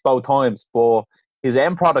 and missed both times, but his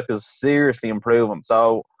end product is seriously improving.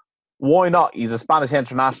 So why not? He's a Spanish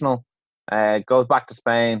international, goes back to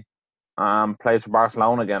Spain, plays for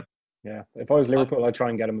Barcelona again. Yeah, if I was Liverpool, I'd try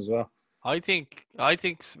and get him as well. I think with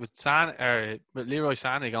Leroy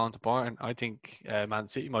Sané going to Bayern, I think Man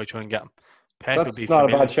City might try and get him. Pep That's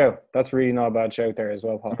not a bad shout. That's really not a bad shout there as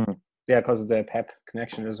well, Paul. Mm-hmm. Yeah, because of the Pep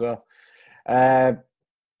connection as well.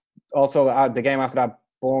 Also, the game after that,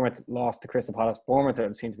 Bournemouth lost to Crystal Palace.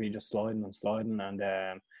 Bournemouth seemed to be just sliding,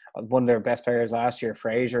 and one of their best players last year,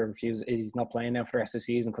 Fraser, refused. He's not playing now for the rest of the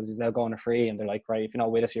season because he's now going to free, and they're like, right, if you're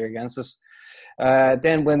not with us, you're against us.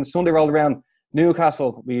 Then when Sunday rolled around,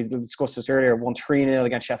 Newcastle, we discussed this earlier, won 3-0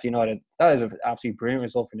 against Sheffield United. That is an absolutely brilliant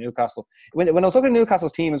result for Newcastle. When I was looking at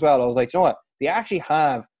Newcastle's team as well, I was like, you know what? They actually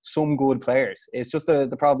have some good players. It's just the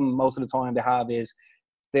problem most of the time they have is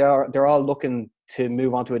they're all looking to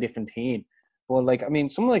move on to a different team. But, like, I mean,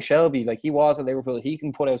 someone like Shelby, like, he was at Liverpool, he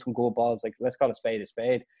can put out some good balls. Like, let's call a spade a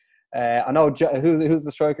spade. I know who's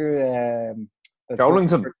the striker?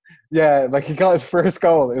 Joelinton. Yeah, like, he got his first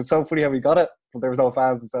goal. It was so funny how he got it, but there was no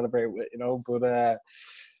fans to celebrate with, you know. But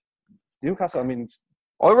Newcastle, I mean,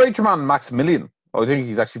 I rate your man Maximilian. I think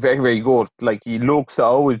he's actually very, very good. Like, he looks to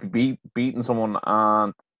always be beating someone,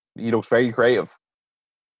 and he looks very creative.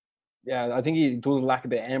 Yeah, I think he does lack a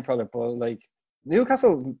bit of end product, but, like,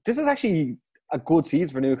 Newcastle, this is actually a good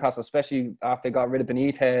season for Newcastle, especially after they got rid of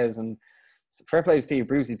Benitez, and fair play to Steve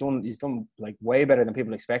Bruce. He's done like way better than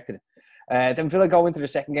people expected. Then Villa go into the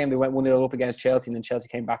second game. They went 1-0 up against Chelsea, and then Chelsea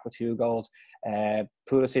came back with 2 goals.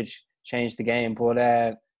 Pulisic changed the game,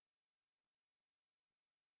 but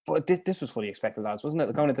this was fully expected, lads, wasn't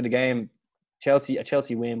it? Going into the game, a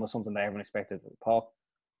Chelsea win was something that everyone expected. Paul?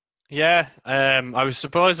 Yeah, I was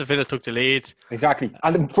surprised if Villa took the lead. Exactly.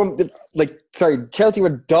 And Chelsea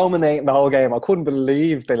were dominating the whole game. I couldn't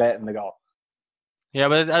believe they let in the goal. Yeah,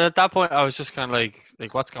 but at that point, I was just kind of like,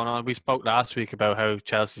 what's going on? We spoke last week about how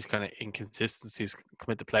Chelsea's kind of inconsistencies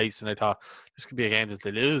come into place, and I thought this could be a game that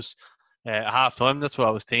they lose at half time. That's what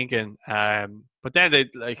I was thinking. But then they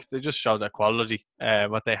just showed that quality,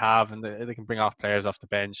 what they have, and they can bring off players off the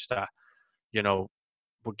bench that you know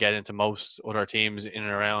would get into most other teams in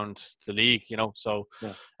and around the league, So,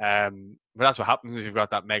 Yeah. but that's what happens if you've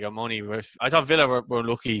got that mega money. I thought Villa were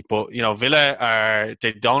lucky, but Villa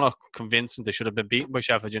they don't look convincing. They should have been beaten by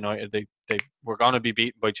Sheffield United. They were going to be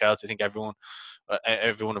beaten by Chelsea. I think every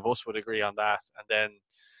one of us would agree on that. And then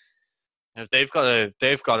if they've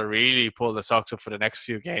got to really pull the socks up for the next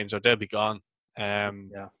few games, or they'll be gone.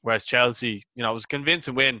 Whereas Chelsea, it was a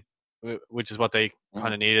convincing win, which is what they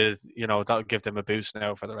kind of needed. That'll give them a boost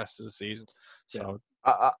now for the rest of the season. So,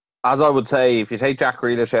 as I would say, if you take Jack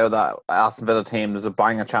Grealish out of that Aston Villa team, there's a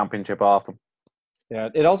banger championship off them. Yeah,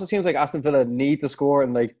 it also seems like Aston Villa need to score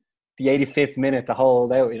in like the 85th minute to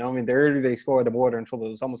hold out. I mean, the earlier they scored, the more they're in trouble.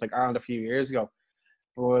 It was almost like Ireland a few years ago.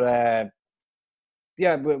 But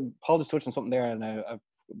but Paul just touched on something there, and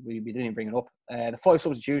we didn't even bring it up. The 5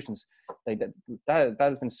 substitutions, that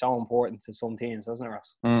has been so important to some teams, hasn't it,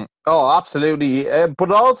 Ross? Oh, absolutely.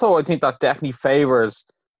 But also, I think that definitely favours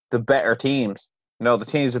the better teams. The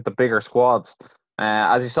teams with the bigger squads.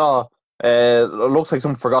 As you saw, it looks like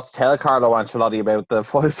someone forgot to tell Carlo Ancelotti about the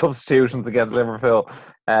 5 substitutions against Liverpool.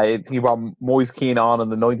 He brought Moise Keane on in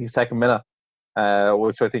the 92nd minute,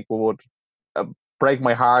 which I think would break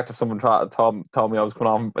my heart if someone told me I was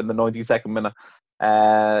coming on in the 92nd minute.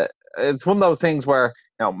 It's one of those things where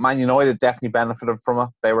Man United definitely benefited from it.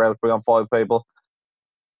 They were able to bring on 5 people.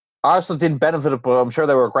 Arsenal didn't benefit it, but I'm sure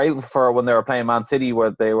they were grateful for it when they were playing Man City,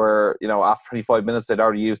 where they were, after 25 minutes, they'd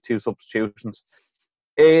already used 2 substitutions.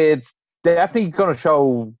 It's definitely going to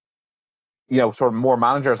show, sort of more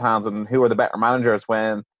managers' hands and who are the better managers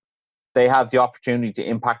when they have the opportunity to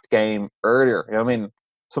impact the game earlier. I mean,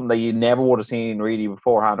 something that you never would have seen really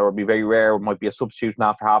beforehand, or would be very rare. It might be a substitution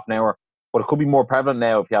after half an hour, but it could be more prevalent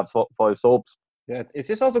now if you have 5 subs. Yeah, is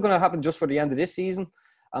this also going to happen just for the end of this season?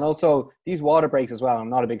 And also these water breaks as well. I'm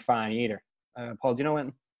not a big fan either. Paul, do you know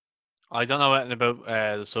anything? I don't know anything about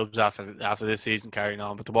the subs after this season carrying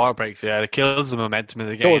on, but the water breaks, it kills the momentum of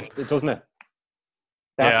the game. Doesn't it?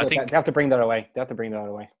 They have to bring that away.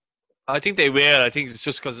 I think they will. I think it's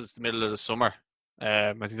just because it's the middle of the summer.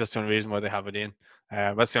 I think that's the only reason why they have it in.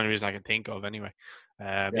 That's the only reason I can think of, anyway.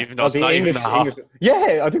 Even though it's not even that hot.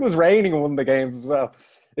 Yeah, I think it was raining in one of the games as well.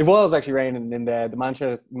 It was actually raining in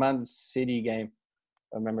the Man City game.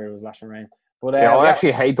 I remember it was lashing rain. But I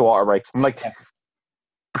actually hate the water breaks. I'm like, the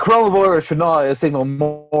coronavirus should not signal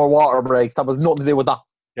more water breaks. That was nothing to do with that.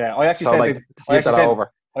 Yeah, I actually said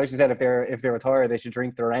if they were tired, they should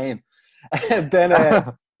drink the rain. Then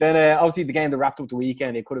obviously the game that wrapped up the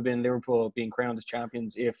weekend, it could have been Liverpool being crowned as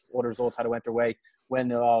champions if other results had went their way. When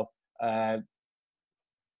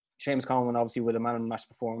Seamus Coleman, obviously, with a man of the match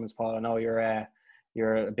performance. Paul, I know you're a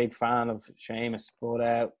big fan of Seamus,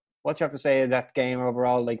 but what do you have to say of that game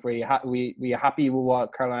overall? Like, were you happy with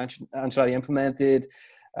what Carlo Ancelotti implemented,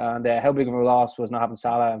 and how big of a loss was not having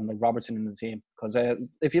Salah and like Robertson in the team? Because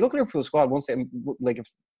if you look at Liverpool's squad, once if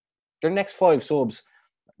their next 5 subs,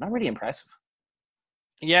 not really impressive.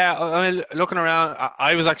 Yeah, I mean, looking around,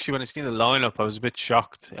 I was actually, when I seen the lineup, I was a bit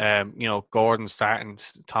shocked. Gordon starting,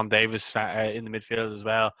 Tom Davis in the midfield as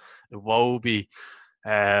well, Iwobi.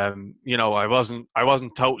 I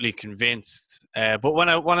wasn't totally convinced. But when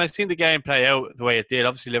I seen the game play out the way it did,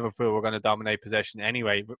 obviously Liverpool were going to dominate possession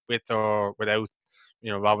anyway, with or without,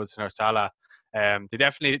 Robertson or Salah. They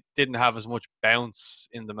definitely didn't have as much bounce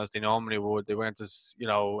in them as they normally would. They weren't as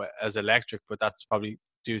as electric, but that's probably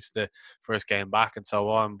due to the first game back and so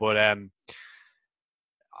on. But I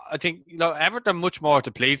think Everton much more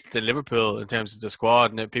depleted than Liverpool in terms of the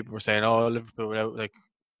squad, and people were saying, "Oh, Liverpool without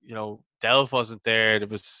Delph wasn't there. There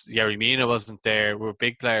was Yerry Mina wasn't there. We were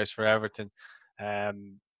big players for Everton. Our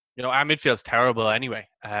midfield's terrible anyway.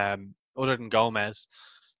 Other than Gomez,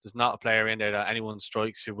 there's not a player in there that anyone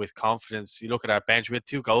strikes you with confidence. You look at our bench; we had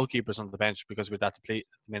 2 goalkeepers on the bench because we're that depleted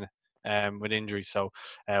at the minute with injury. So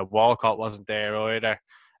Walcott wasn't there either.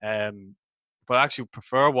 But I actually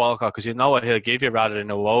prefer Walcott because you know what he'll give you rather than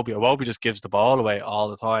Iwobi. Iwobi just gives the ball away all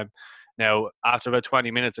the time. Now, after about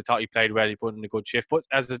 20 minutes, I thought he played well. He put in a good shift. But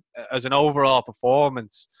as an overall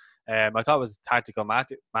performance, I thought it was a tactical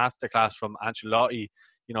masterclass from Ancelotti.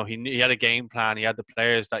 He had a game plan. He had the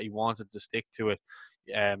players that he wanted to stick to it.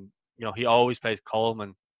 He always plays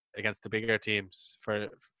Coleman against the bigger teams for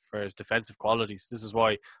his defensive qualities. This is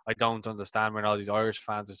why I don't understand when all these Irish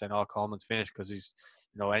fans are saying, "Oh, Coleman's finished," because he's,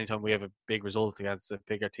 anytime we have a big result against a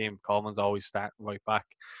bigger team, Coleman's always starting right back.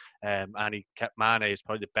 And he kept Mane is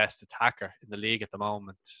probably the best attacker in the league at the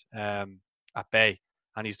moment, at bay.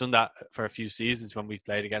 And he's done that for a few seasons when we've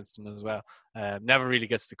played against him as well. Never really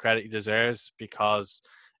gets the credit he deserves because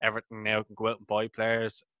Everton now can go out and buy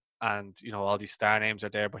players, and all these star names are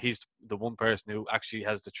there. But he's the one person who actually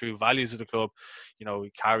has the true values of the club.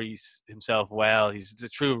 He carries himself well. He's a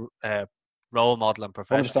true role model and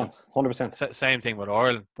professional. 100%. Same thing with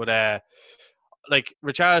Ireland. But like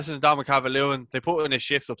Richarlison and Dominic Calvert-Lewin, they put in a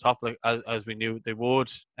shift up top, like, as we knew they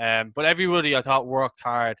would. But everybody, I thought, worked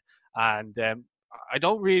hard. And I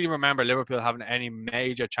don't really remember Liverpool having any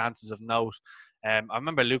major chances of note. I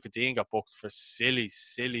remember Luca Dean got booked for silly,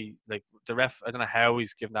 like the ref, I don't know how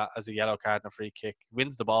he's given that as a yellow card and a free kick.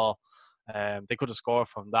 Wins the ball. They could have scored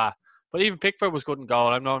from that. But even Pickford was good in goal.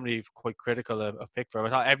 I'm normally quite critical of Pickford. I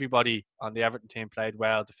thought everybody on the Everton team played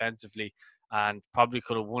well defensively and probably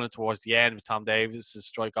could have won it towards the end with Tom Davies'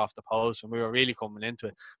 strike off the post when we were really coming into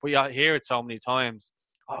it. But you hear it so many times,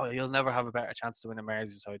 you'll never have a better chance to win a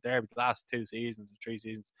Merseyside derby. The last 2 seasons or 3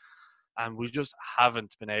 seasons. And we just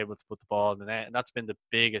haven't been able to put the ball in the net. And that's been the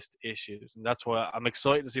biggest issues. And that's why I'm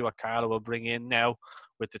excited to see what Carlo will bring in now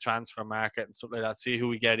with the transfer market and stuff like that. See who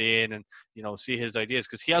we get in and, see his ideas.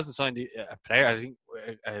 Because he hasn't signed a player. I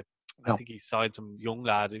think he signed some young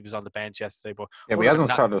lad. He was on the bench yesterday. But he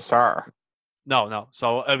hasn't started a starter. No.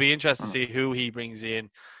 So it'll be interesting to see who he brings in.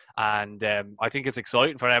 And I think it's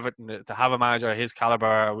exciting for Everton to have a manager of his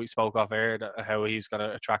calibre. We spoke off air how he's going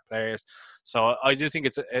to attract players. So I do think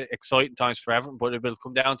it's exciting times for Everton, but it will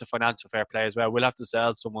come down to financial fair play as well. We'll have to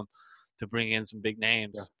sell someone to bring in some big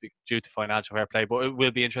names due to financial fair play. But it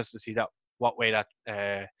will be interesting to see what way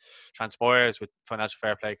that transpires with financial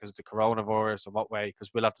fair play because of the coronavirus and what way, because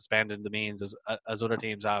we'll have to spend in the means as other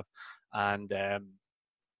teams have. And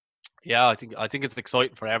yeah, I think it's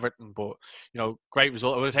exciting for Everton, but great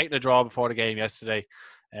result. We were taking a draw before the game yesterday.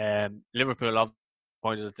 Liverpool loved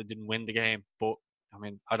pointed that they didn't win the game, but I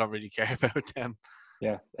mean, I don't really care about them.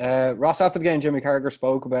 Yeah, Ross, after the game, Jimmy Carragher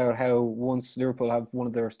spoke about how once Liverpool have one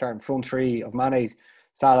of their starting front three of Mane,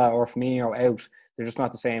 Salah or Firmino out, they're just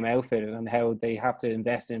not the same outfit, and how they have to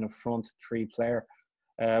invest in a front three player.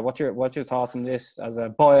 What's your thoughts on this as a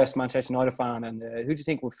biased Manchester United fan, and who do you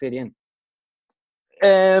think would fit in?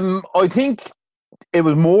 I think it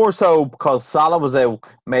was more so because Salah was out,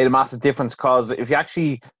 made a massive difference. Because if you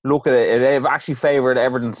actually look at it, they've actually favoured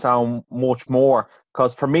Everton so much more.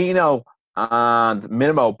 Because Firmino and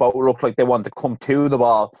Minimo both looked like they wanted to come to the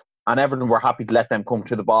ball, and Everton were happy to let them come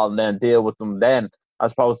to the ball and then deal with them then,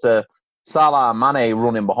 as opposed to Salah and Mane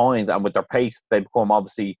running behind, and with their pace, they become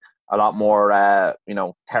obviously a lot more,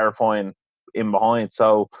 terrifying in behind.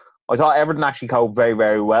 So I thought Everton actually coped very,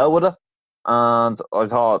 very well with it. And I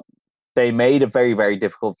thought they made it very, very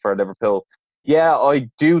difficult for Liverpool. Yeah, I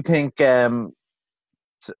do think Carragher's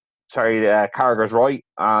right,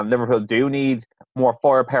 and Liverpool do need more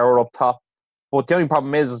firepower up top. But the only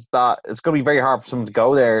problem is that it's going to be very hard for someone to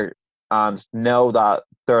go there and know that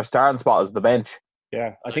their starting spot is the bench.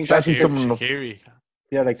 Yeah, I think that's Shaqiri.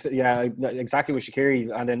 Yeah, exactly with Shaqiri,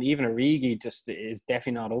 and then even Origi just is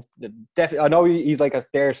definitely not up. I know he's like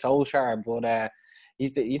their Solskjaer, but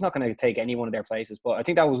he's not going to take any one of their places. But I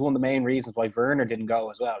think that was one of the main reasons why Werner didn't go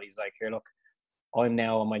as well. He's like, here, look, I'm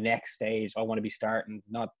now on my next stage. I want to be starting,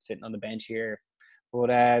 not sitting on the bench here.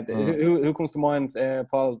 But who comes to mind,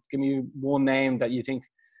 Paul? Give me one name that you think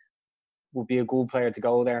would be a good player to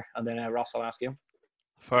go there, and then Ross, I'll ask you.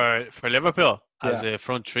 For Liverpool as a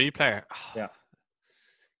front three player,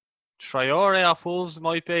 Traore off Wolves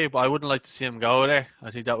might be, but I wouldn't like to see him go there. I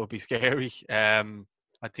think that would be scary.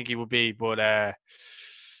 I think he would be, but a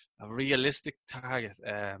realistic target.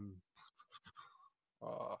 I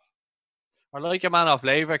like a man off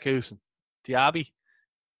Leverkusen, Diaby. Have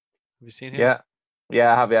you seen him?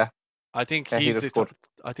 Yeah, I have. Yeah, I think he's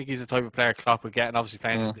the type of player Klopp would get, and obviously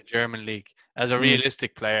playing in the German league as a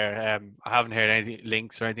realistic player. I haven't heard any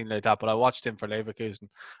links or anything like that, but I watched him for Leverkusen,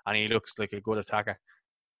 and he looks like a good attacker.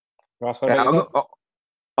 Ross,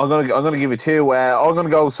 I'm gonna give you two. I'm gonna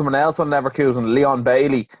go with someone else on Leverkusen, Leon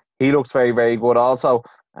Bailey. He looks very, very good also.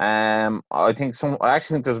 I actually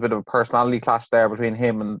think there's a bit of a personality clash there between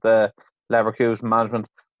him and the Leverkusen management.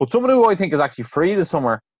 But someone who I think is actually free this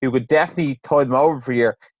summer, who could definitely tide them over for a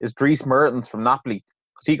year, is Dries Mertens from Napoli,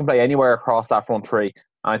 because he can play anywhere across that front three.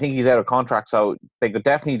 And I think he's out of contract, so they could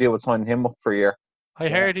definitely do with signing him up for a year. I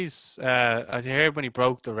heard I heard when he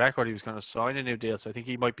broke the record, he was going to sign a new deal. So I think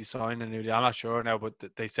he might be signing a new deal. I'm not sure now, but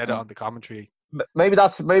they said it on the commentary maybe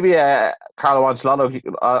Carlo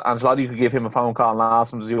Ancelotti could give him a phone call and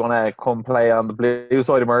ask him, does he want to come play on the blue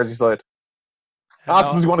side of Merseyside? Ask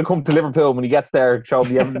him, does he want to come to Liverpool when he gets there, show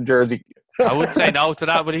him the Everton jersey? I wouldn't say no to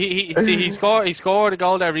that, but he scored a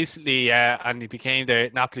goal there recently, and he became the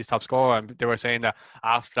Napoli's top scorer. And they were saying that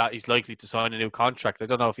after that he's likely to sign a new contract. I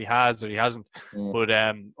don't know if he has or he hasn't, but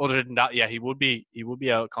other than that, yeah, he would be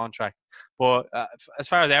out of contract. But as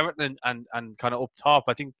far as Everton and kind of up top,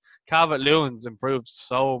 I think Calvert-Lewin's improved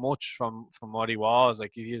so much from what he was.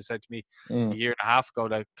 Like if you said to me a year and a half ago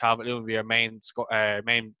that Calvert-Lewin would be our main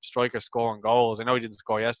striker scoring goals. I know he didn't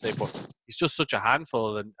score yesterday, but he's just such a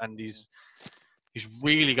handful, and he's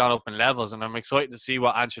really gone up in levels, and I'm excited to see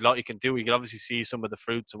what Ancelotti can do. You can obviously see some of the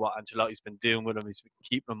fruits of what Ancelotti's been doing with him. He's been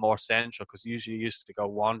keeping him more central, because usually he used to go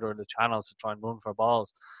wander in the channels to try and run for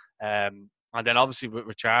balls. And then obviously with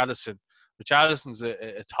Richarlison's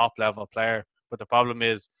a top level player, but the problem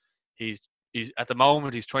is he's at the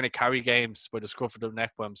moment he's trying to carry games by the scruff of the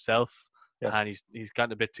neck by himself, and he's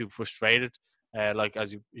gotten a bit too frustrated. Like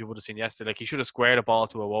as you would have seen yesterday, like he should have squared a ball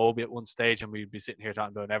to Iwobi at one stage, and we'd be sitting here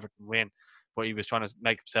talking about an Everton win. But he was trying to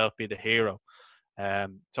make himself be the hero.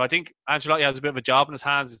 So I think Ancelotti has a bit of a job in his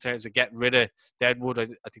hands in terms of getting rid of Deadwood. I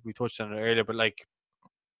think we touched on it earlier, but like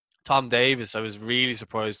Tom Davis, I was really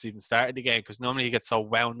surprised to even started the game, because normally he gets so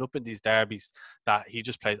wound up in these derbies that he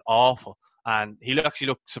just plays awful. And he actually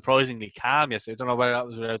looked surprisingly calm yesterday. I don't know whether that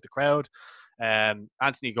was without the crowd.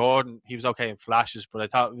 Anthony Gordon, he was okay in flashes, but I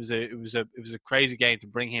thought it was a crazy game to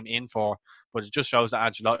bring him in for. But it just shows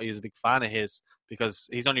that Ancelotti is a big fan of his, because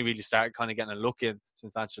he's only really started kind of getting a look in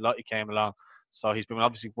since Ancelotti came along. So he's been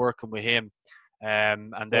obviously working with him.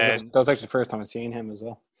 And then that was actually the first time I've seen him as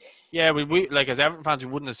well. Yeah, we like as Everton fans,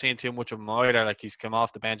 we wouldn't have seen too much of him either. Like he's come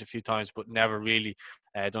off the bench a few times, but never really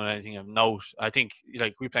done anything of note. I think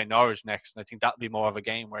like we play Norwich next, and I think that'll be more of a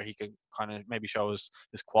game where he can kind of maybe show his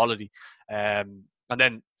quality. And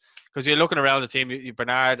then because you're looking around the team,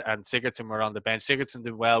 Bernard and Sigurdsson were on the bench. Sigurdsson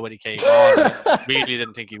did well when he came on. Really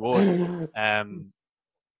didn't think he would.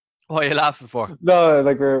 What are you laughing for? No,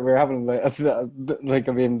 like we're having like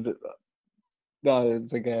I mean. No,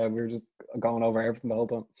 it's like we were just going over everything the whole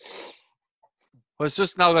time. Well,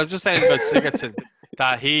 I'm just saying about Sigurdsson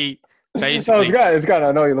that he basically. No, it's good.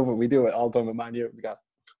 I know you love it. We do it all the time with Man U. Go on.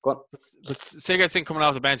 But Sigurdsson coming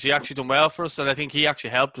off the bench, he actually done well for us, and I think he actually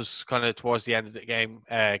helped us kind of towards the end of the game.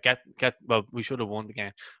 Well, we should have won the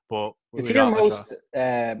game, but is he your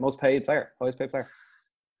most paid player, highest paid player?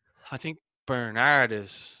 I think Bernard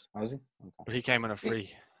is. Oh, is he? Okay. But he came on a free.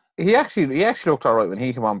 He actually looked all right when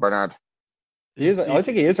he came on, Bernard. I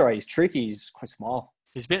think he is alright. He's tricky. He's quite small.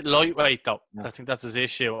 He's a bit lightweight though. Yeah. I think that's his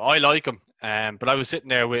issue. I like him, but I was sitting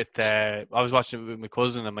there with I was watching it with my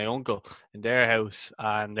cousin and my uncle in their house,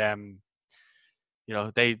 and you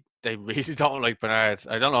know they really don't like Bernard.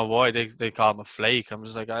 I don't know why they call him a flake. I'm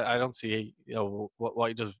just like I don't see what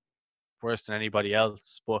he does worse than anybody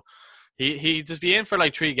else, but he just be in for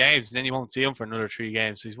like 3 games and then you won't see him for another 3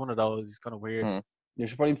 games. So he's one of those. He's kind of weird. You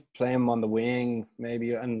should probably play him on the wing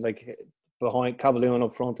maybe, and like behind Calvert-Lewin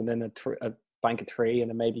up front, and then a bank of 3, and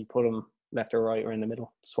then maybe put him left or right or in the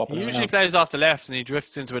middle. He usually plays off the left, and he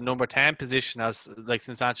drifts into a number 10 position as like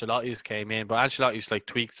since Ancelotti's came in. But Ancelotti's like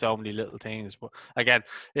tweaked so many little things. But again,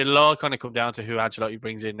 it'll all kind of come down to who Ancelotti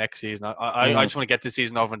brings in next season. I just want to get this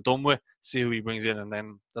season over and done with, see who he brings in, and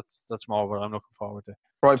then that's more what I'm looking forward to.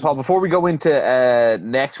 Right, Paul. Before we go into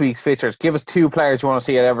next week's fixtures, give us 2 players you want to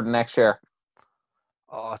see at Everton next year.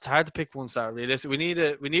 Oh, it's hard to pick ones that are realistic. We need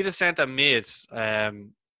a centre mid.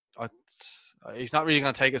 He's not really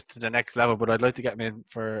going to take us to the next level, but I'd like to get him in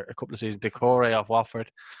for a couple of seasons. Decore off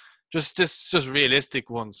Watford, just realistic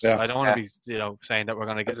ones. Yeah. I don't want to be saying that we're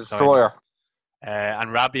going to get Destroyer.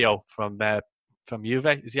 And Rabiot from Juve.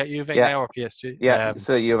 Is he at Juve now or PSG? Yeah, it's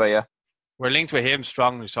at Juve. Yeah, we're linked with him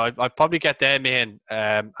strongly, so I'd probably get them in,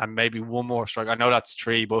 and maybe one more striker. I know that's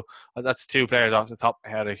 3, but that's 2 players off the top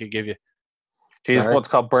of my head I could give you. Jeez, what's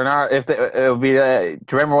called Bernard? It would be. Do you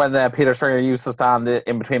remember when Peter Stringer used to stand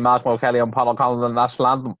in between Malcolm O'Kelly and Paul O'Connell in the national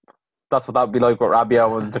anthem? That's what that would be like with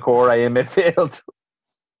Rabiot and Decore in midfield.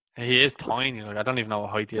 He is tiny. Like I don't even know what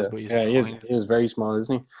height he is, but he's tiny. He is very small,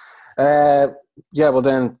 isn't he? Well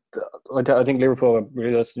then, I think Liverpool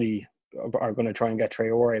realistically are going to try and get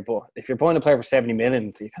Traore. But if you're buying a player for 70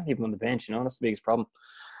 million, you can't leave him on the bench. That's the biggest problem.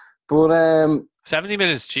 But 70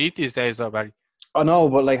 million is cheap these days, though, Barry. I know,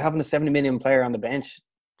 but like having a 70 million player on the bench,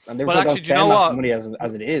 and they're actually, do you know what? Money as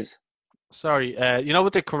it is. Sorry,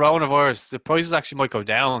 with the coronavirus, the prices actually might go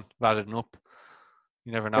down rather than up.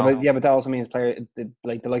 You never know. Yeah, but that also means the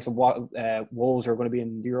likes of Wolves are going to be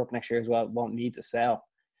in Europe next year as well. Won't need to sell.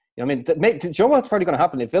 You know what I mean? Do you know what's probably going to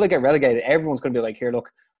happen? If Villa get relegated, everyone's going to be like, here,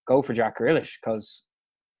 look, go for Jack Grealish, because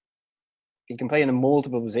he can play in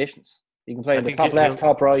multiple positions. He can play in the top left,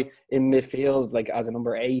 top right, in midfield, like as a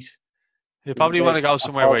number 8. He'll probably want to go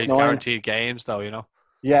somewhere where he's guaranteed games, though, you know.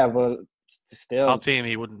 Yeah, well, still. Top team,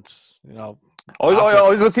 he wouldn't, you know.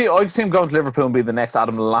 I could see him going to Liverpool and be the next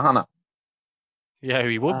Adam Lallana. Yeah,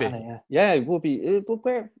 he would be. Yeah, it would be. But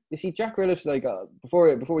where you see Jack Grealish, like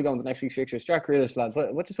before we go into next week's fixtures, Jack Grealish, lads,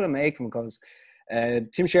 what just want to make from him? Because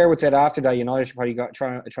Tim Sherwood said after that United should probably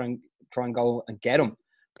try and go and get him.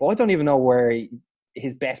 But I don't even know where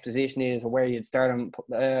his best position is or where you'd start him.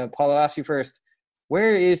 Paul, I'll ask you first.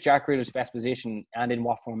 Where is Jack Grealish's best position and in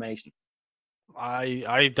what formation?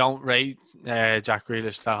 I don't rate Jack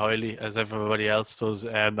Grealish that highly as everybody else does.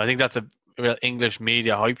 I think that's a real English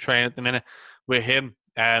media hype train at the minute with him.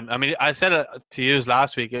 I mean, I said it to you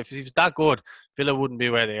last week. If he's that good, Villa wouldn't be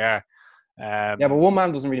where they are. Yeah, but one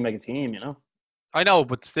man doesn't really make a team, you know. I know,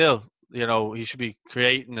 but still, you know, he should be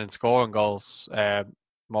creating and scoring goals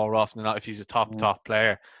more often than not if he's a top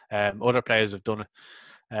player. Other players have done it.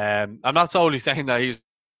 I'm not solely saying that he's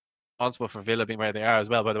responsible for Villa being where they are as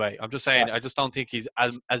well, by the way. I'm just saying, I just don't think he's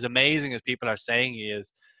as amazing as people are saying he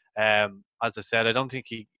is. As I said, I don't think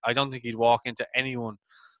he'd walk into anyone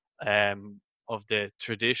of the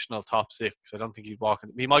traditional top 6. I don't think he'd walk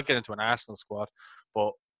in. He might get into an Arsenal squad,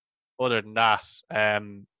 but other than that,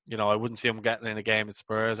 you know, I wouldn't see him getting in a game at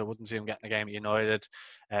Spurs. I wouldn't see him getting a game at United,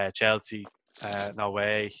 Chelsea. No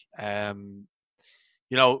way. You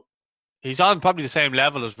know, he's on probably the same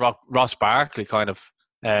level as Ross Barkley, kind of.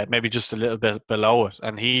 Maybe just a little bit below it,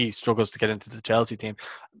 and he struggles to get into the Chelsea team.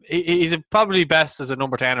 He's probably best as a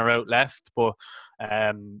number 10 or out left, but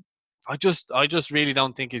I just really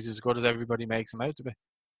don't think he's as good as everybody makes him out to be.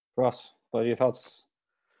 Ross, what are your thoughts?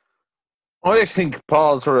 I just think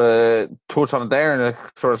Paul sort of touched on it there, and it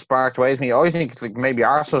sort of sparked away to me. I think like maybe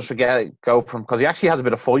Arsenal should go from, because he actually has a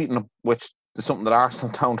bit of fight in him, which is something that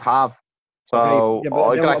Arsenal don't have. So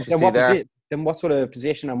I can actually see there. Then what sort of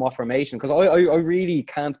position and what formation? Because I really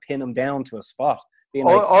can't pin him down to a spot.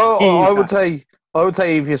 I would say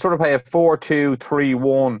if you sort of play a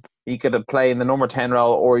 4-2-3-1, he could play in the number 10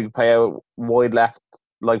 role, or you could play out wide left,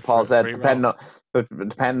 like Paul said, depending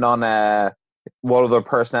on what other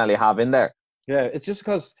personnel you have in there. Yeah, it's just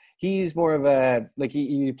because he's more of a, like,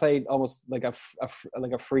 he played almost like a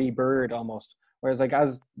free bird almost. Whereas like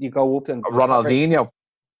as you go up and Ronaldinho.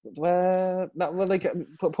 Like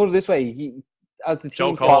put it this way, he as the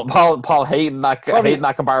team. Paul hating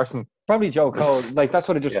that comparison. Probably Joe Cole. Like that's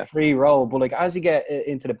sort of just free roll. But like as you get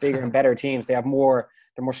into the bigger and better teams, they're more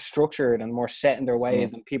structured and more set in their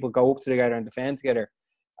ways, and people go up together and defend together.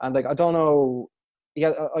 And like I don't know,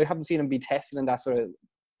 I haven't seen him be tested in that sort of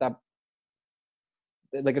that.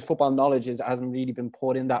 Like his football knowledge hasn't really been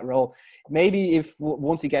put in that role. Maybe if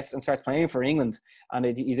once he gets and starts playing for England and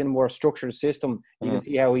he's in a more structured system, you can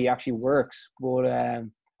see how he actually works. But at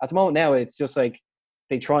the moment now, it's just like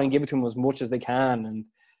they try and give it to him as much as they can, and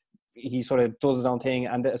he sort of does his own thing.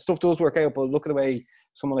 And stuff does work out. But look at the way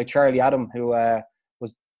someone like Charlie Adam, who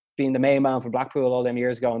was being the main man for Blackpool all them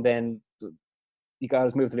years ago, and then he got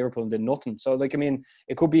his move to Liverpool and did nothing. So like I mean,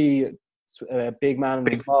 it could be a big man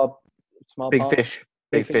in a small big pond. fish.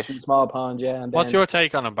 Big fish in small pond, yeah. And what's your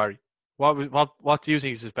take on him, Barry? What do you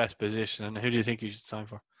think is his best position, and who do you think you should sign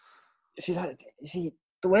for? See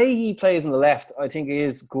the way he plays on the left, I think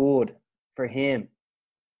is good for him,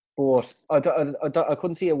 but I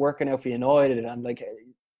couldn't see it working out for United, and like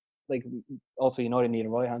also United need a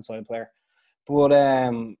right hand side player, but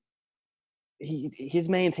his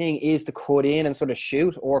main thing is to cut in and sort of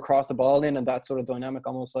shoot or cross the ball in, and that sort of dynamic,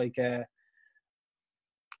 almost like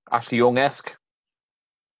Ashley Young-esque.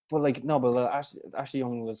 But like no, but Ashley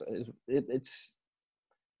Young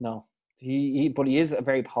but he is a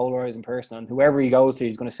very polarizing person, and whoever he goes to,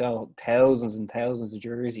 he's going to sell thousands and thousands of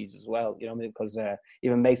jerseys as well. You know, because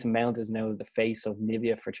even Mason Mount is now the face of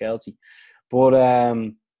Nivea for Chelsea. But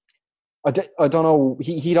I don't know.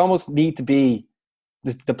 He'd almost need to be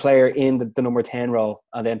the player in the number 10 role,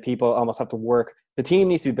 and then people almost have to work. The team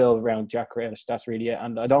needs to be built around Jack Grealish. That's really it.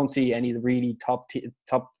 And I don't see any of the really top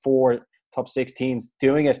 4, top 6 teams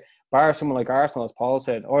doing it, bar someone like Arsenal, as Paul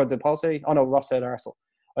said. Or did Paul say? Oh no, Ross said Arsenal.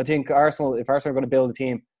 I think Arsenal, if Arsenal are going to build a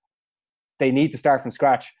team, they need to start from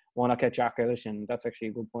scratch. Why not get Jack Grealish? And that's actually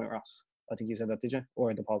a good point, Ross. I think you said that, did you?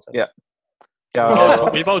 Or did Paul say that? Yeah.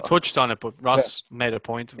 We both touched on it, but Ross made a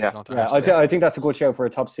point of it. I think that's a good shout for a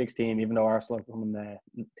top 6 team, even though Arsenal are coming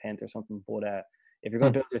 10th or something. But if you're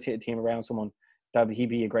going to build a team around someone, he'd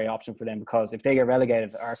be a great option for them, because if they get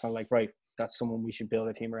relegated, Arsenal are like, right, that's someone we should build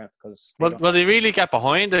a team around because Well, they really get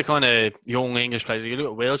behind the kind of young English players. You look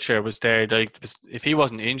at Wiltshire was there. Like, if he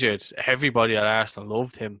wasn't injured, everybody at Arsenal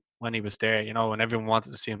loved him when he was there. You know, and everyone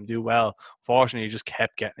wanted to see him do well. Fortunately, he just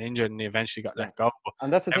kept getting injured, and he eventually got let go. But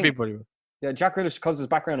and that's the everybody. thing. Yeah, Jack Grealish, because of his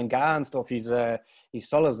background in Ghana and stuff, he's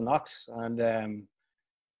solid as an ox, and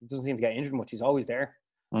he doesn't seem to get injured much. He's always there.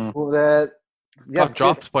 But Got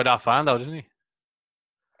dropped by that fan though, didn't he?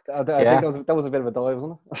 I think that was a bit of a dive,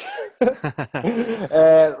 wasn't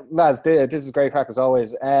it? Lads, this is great crack as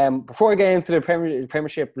always. Before we get into the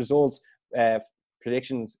Premiership results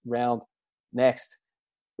predictions round next,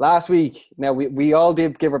 last week, now we all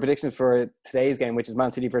did give our predictions for today's game, which is Man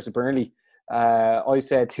City versus Burnley. I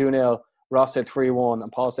said 2-0, Ross said 3-1,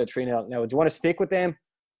 and Paul said 3-0. Now, do you want to stick with them,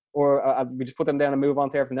 or we just put them down and move on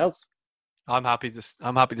to everything else? I'm happy to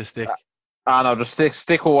stick. No, just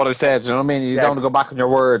stick with what I said. You know what I mean? You don't want to go back on your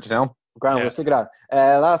words, you know? Grand, we'll stick it out.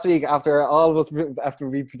 Last week, after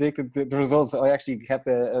we predicted the results, I actually kept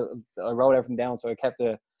I wrote everything down, so I kept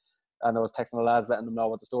and I was texting the lads, letting them know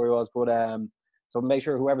what the story was. But so make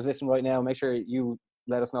sure whoever's listening right now, make sure you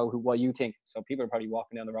let us know what you think. So people are probably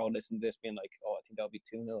walking down the road listening to this, being like, "Oh, I think that'll be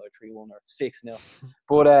 2-0 or 3-1 or 6-0."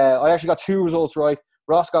 But I actually got 2 results right.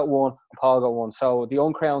 Ross got 1, and Paul got 1. So the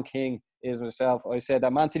uncrowned king is myself. I said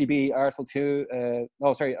that Man City beat Arsenal 2.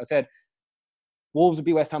 I said Wolves would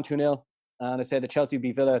beat West Ham 2-0, and I said that Chelsea would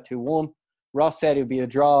beat Villa 2-1. Ross said it would be a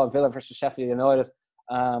draw, Villa versus Sheffield United.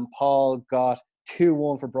 Paul got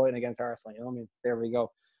 2-1 for Brighton against Arsenal. You know what I mean? There we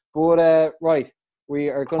go. But right, we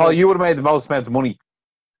are going. Oh, you would have made the most amount of money.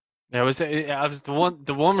 Yeah, I was the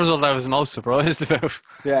one result I was most surprised about.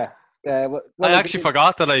 Yeah. I actually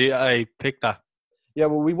forgot that I picked that. Yeah,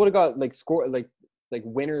 well, we would have got like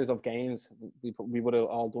winners of games. We would have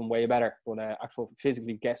all done way better. But actual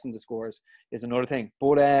physically guessing the scores is another thing.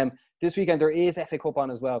 But this weekend there is FA Cup on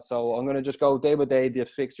as well, so I'm going to just go day by day the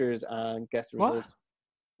fixtures and guess the results.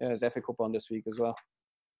 Yeah, there's FA Cup on this week as well.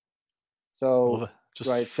 So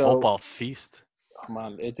football feast. Oh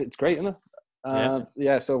man, it's great, isn't it?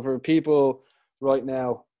 Yeah. So for people right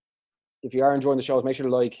now, if you are enjoying the shows, make sure to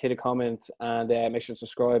like, hit a comment, and make sure to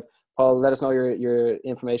subscribe. Paul, let us know your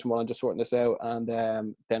information while I'm just sorting this out, and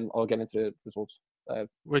then I'll get into the results.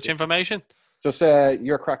 Which information? Just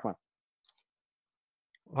your crack, man.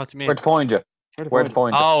 What do you mean? Where to find you?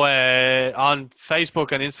 Oh, on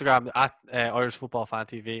Facebook and Instagram at Irish Football Fan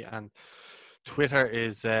TV, and Twitter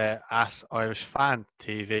is at Irish Fan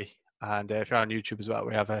TV. And if you're on YouTube as well,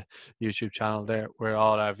 we have a YouTube channel there where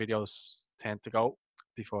all our videos tend to go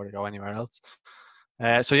before they go anywhere else.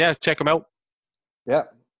 So yeah, check them out. Yeah.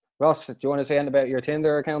 Ross, do you want to say anything about your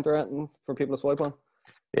Tinder account or anything for people to swipe on?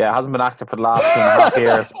 Yeah, it hasn't been active for the last 2.5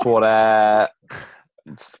 years, but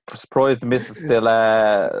surprised the missus still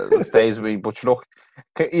stays with me. But look,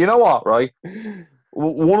 you know what, right?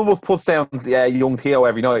 One of us puts down young Theo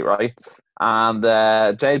every night, right? And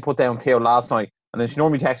Jade put down Theo last night. And then she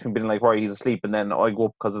normally texts me being like, right, he's asleep. And then I go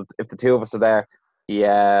up because if the two of us are there, he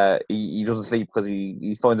doesn't sleep because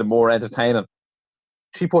he finds it more entertaining.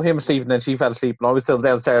 She put him asleep and then she fell asleep. And I was still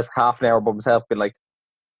downstairs for half an hour by myself being like,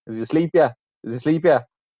 is he asleep yet?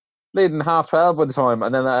 Late in 12:30 by the time.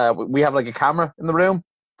 And then we have like a camera in the room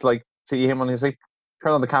to like see him when he's asleep.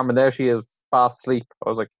 Turn on the camera and there she is, fast asleep. I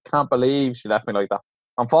was like, can't believe she left me like that.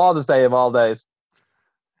 On Father's Day of all days.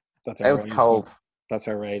 That's out cold. Man. That's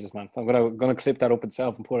outrageous, man. I'm gonna clip that up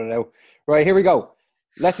itself and put it out. Right, here we go.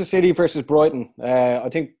 Leicester City versus Brighton. I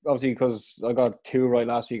think obviously because I got 2 right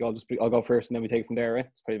last week, I'll go first and then we take it from there. Right,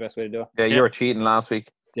 it's probably the best way to do it. Yeah, you were cheating last week.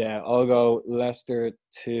 Yeah, I'll go Leicester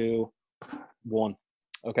 2-1.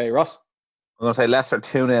 Okay, Ross. I'm gonna say Leicester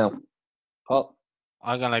 2-0. Paul.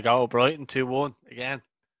 I'm gonna go Brighton 2-1 again.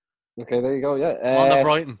 Okay, there you go. Yeah, on the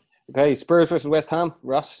Brighton. Okay, Spurs versus West Ham.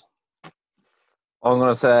 Ross. I'm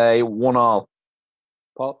gonna say 1-1.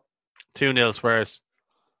 Paul? 2-0 Spurs.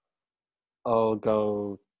 I'll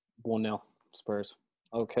go 1-0 Spurs.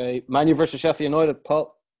 Okay. Man U versus Sheffield United.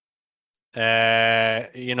 Paul?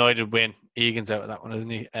 United win. Egan's out of that one, isn't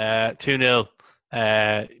he? 2-0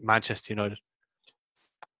 Manchester United.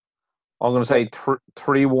 I'm going to say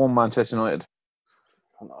 3-1 Manchester United.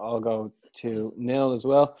 I'll go 2-0 as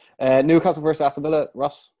well. Newcastle versus Aston Villa.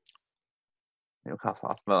 Ross? Newcastle,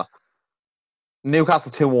 Aston Villa.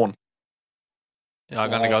 Newcastle 2-1. Yeah,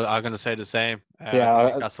 I'm gonna say the same.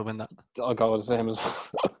 Newcastle win that. I'll go with the same as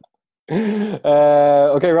well.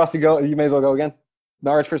 Okay, Ross, you may as well go again.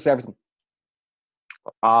 Norwich versus Everton.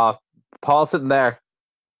 Paul sitting there.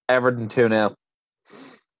 Everton 2-0.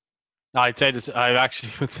 I'd say this. I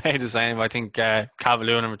actually would say the same. I think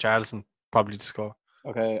Cavalier and Richarlison probably to score.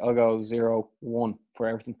 Okay, I'll go 0-1 for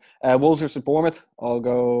everything. Wolves versus Bournemouth. I'll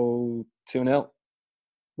go 2-0.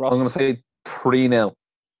 Ross. I'm going to say 3-0.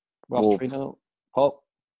 Ross Wolves. 3-0. Paul.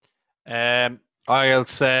 I'll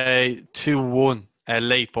say 2-1.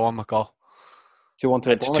 Late Bournemouth goal. 2-1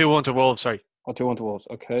 to Bournemouth. 2-1 to Wolves. Sorry. Oh, 2-1 to Wolves.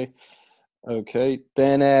 Okay.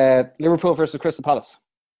 Then Liverpool versus Crystal Palace.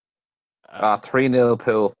 3-0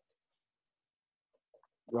 Pool.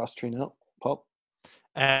 Ross 3-0. Paul.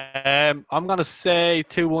 I'm going to say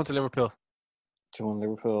 2-1 to Liverpool. 2-1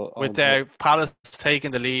 Liverpool. With Palace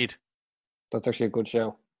taking the lead. That's actually a good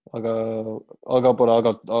show. I'll go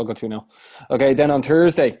 2-0. Okay, then on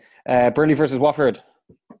Thursday, Burnley versus Watford.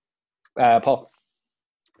 Paul.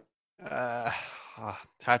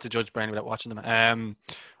 It's hard to judge Burnley without watching them.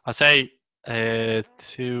 I'll say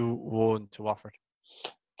 2-1 to Watford.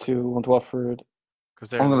 2-1 to Watford.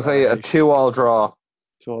 I'm going to say a 2-2 draw.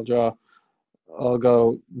 2-2 draw. I'll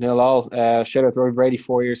go 0-0. Shout out to Roy Brady,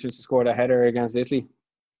 4 years since he scored a header against Italy.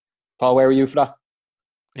 Paul, where were you for that?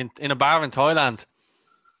 In a bar in Thailand.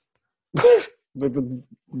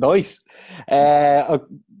 Nice.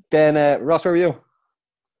 Then Ross, where were you?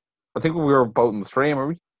 I think we were both in the stream, were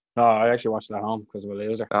we? No, I actually watched it at home because of a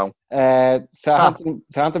loser. Oh.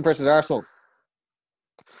 Southampton versus Arsenal.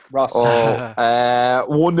 Ross.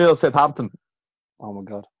 1-0 Southampton. Oh my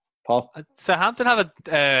God. Paul. Southampton have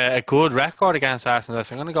a good record against Arsenal.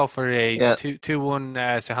 So I'm going to go for a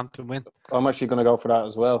 2-1 Southampton win. I'm actually going to go for that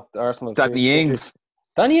as well. The Arsenal. Danny Ings.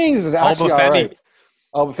 Danny Ings is actually all right.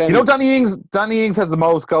 You know, Danny Ings has the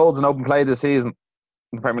most goals in open play this season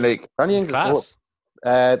in the Premier League. Danny Ings is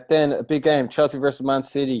good. Then a big game, Chelsea versus Man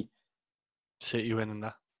City. City winning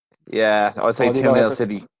that. Yeah, I'd say 2-0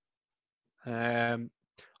 City. I'm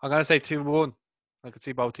going to say 2-1. I could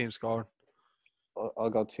see both teams scoring. I'll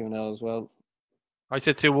go 2-0 as well. I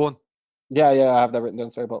said 2-1. Yeah, I have that written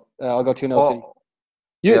down. Sorry, but I'll go 2-0 City.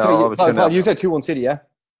 You said 2-1 City, yeah?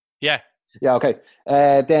 Yeah. Yeah, okay.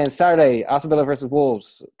 Then Saturday, Aston Villa versus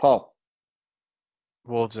Wolves. Paul.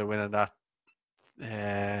 Wolves are winning that.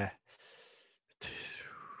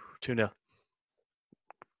 2-0.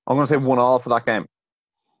 I'm going to say 1-1 for that game.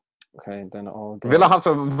 Okay, then Villa have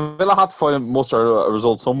to find a muster a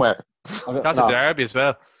result somewhere. That's a derby as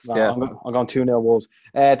well. No, yeah. I'm going 2-0 Wolves.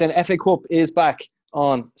 Then FA Cup is back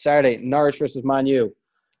on Saturday. Norwich versus Man U.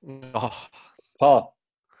 Oh. Paul.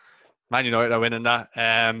 Man United are winning that.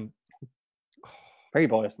 Very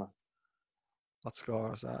biased, man. What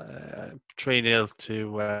score is that? 3-0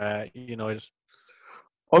 to United.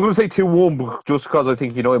 I'm going to say 2-1 just because I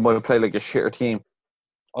think United might play like a shitter team.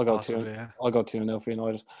 I'll go 2-0 for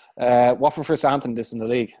United. Watford for Southampton, this in the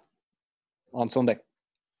league on Sunday.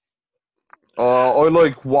 I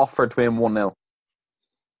like Watford to win 1-0.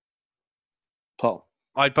 Paul.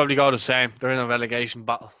 I'd probably go the same. They're in a relegation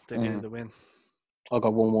battle. They needed the win. I'll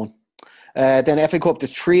go 1-1. Then FA Cup.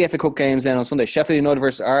 There's 3 FA Cup games then on Sunday. Sheffield United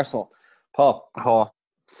versus Arsenal. Paul.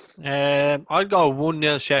 I'd go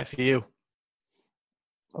 1-0 Sheffield.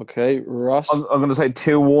 Okay, Ross. I'm going to say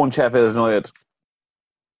 2-1 Sheffield United.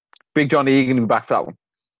 Big John Egan will be back for that one.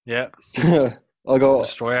 Yeah. I'll go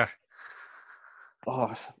Destroyer.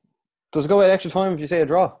 Oh, does it go at extra time if you say a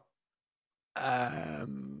draw? I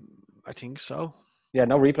think so. Yeah,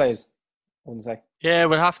 no replays. I wouldn't say. Yeah, it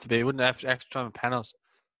would have to be. Wouldn't have extra time and penalties.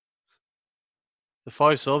 The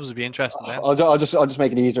 5 subs would be interesting. Then. I'll just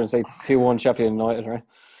make it easier and say 2-1 Sheffield United. Right.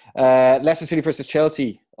 Leicester City versus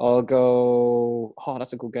Chelsea. I'll go. Oh,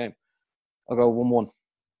 that's a good game. I'll go 1-1.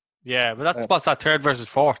 Yeah, but that's what's that 3rd versus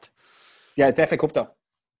 4th. Yeah, it's FA Cup though.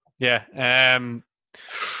 Yeah.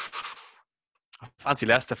 Fancy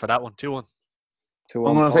Leicester for that one. 2-1.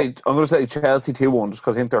 I'm going to say Chelsea 2-1 just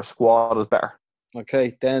because I think their squad is better.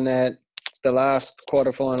 Okay, then the last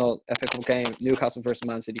quarterfinal FA Cup game, Newcastle versus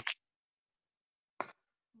Man City.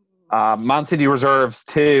 Man City reserves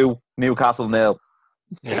 2, Newcastle 0.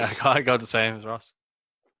 Yeah, I got the same as Ross.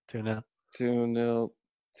 2-0. 2-0.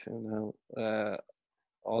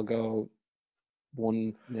 I'll go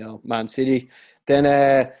 1-0 Man City.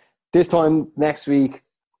 Then this time next week,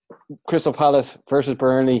 Crystal Palace versus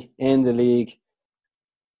Burnley in the league.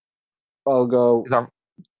 I'll go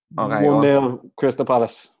 1-0 Crystal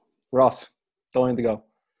Palace. Ross, dying to go.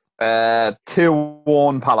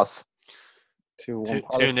 2-1 Palace.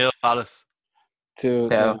 2-0 Palace.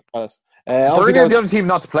 2-0 Palace. Burnley are the only team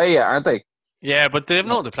not to play yet, aren't they? Yeah, but they have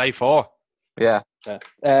nothing to play for. Yeah.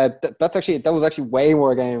 That was actually way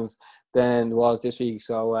more games than was this week.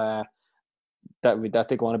 So that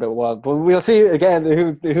did go on a bit wild. But we'll see again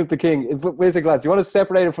who's the king. Basically, lads, you want to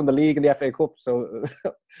separate it from the league and the FA Cup? So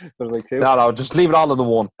there's like 2. No, just leave it all in the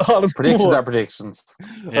one. Predictions are predictions.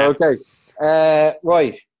 Yeah. Okay.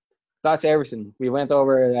 Right. that's everything. We went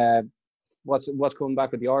over what's coming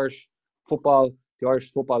back with the Irish football, the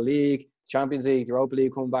Irish Football League, Champions League, the Europa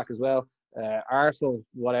League coming back as well. Arsenal,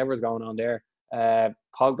 whatever's going on there.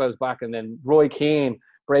 Pogba's back, and then Roy Keane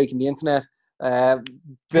breaking the internet. The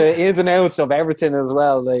ins and outs of everything as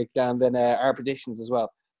well, and then our predictions as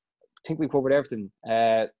well. I think we covered everything.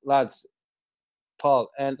 Lads, Paul,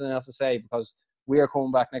 anything else to say? Because we are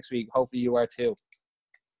coming back next week. Hopefully you are too.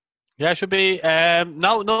 Yeah, it should be.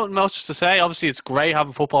 No, not much to say. Obviously, it's great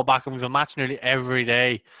having football back, and we've a match nearly every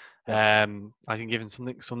day. I think even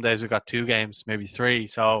some days we've got 2 games, maybe 3.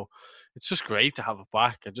 So it's just great to have it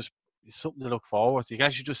back. It's something to look forward to. You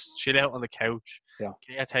guys should just chill out on the couch, get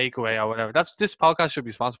a takeaway or whatever. This podcast should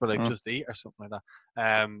be sponsored by Just Eat or something like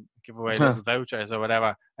that. Give away little vouchers or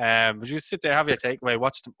whatever. But you just sit there, have your takeaway,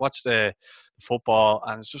 watch the football,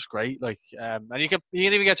 and it's just great. And you can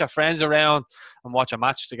even get your friends around and watch a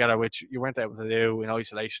match together, which you weren't able to do in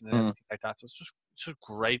isolation and everything like that. So it's just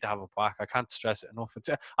great to have it back. I can't stress it enough.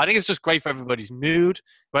 I think it's just great for everybody's mood,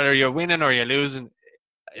 whether you're winning or you're losing.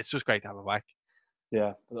 It's just great to have it back.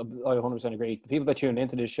 Yeah, I 100% agree. The people that tune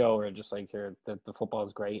into this show are just the football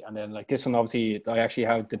is great. And then this one, obviously, I actually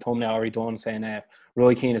have the thumbnail already done saying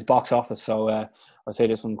Roy Keane is box office. So I'd say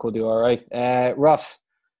this one could do all right. Ross,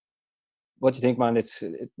 what do you think, man? It's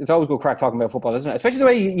always good crack talking about football, isn't it? Especially the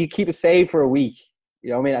way you keep it saved for a week.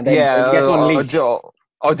 You know what I mean? And then you get one leak.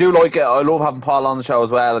 I do like it. I love having Paul on the show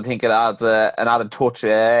as well. I think it adds an added touch.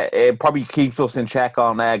 It probably keeps us in check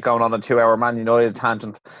on going on a 2-hour Man United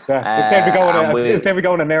tangent. Yeah, instead of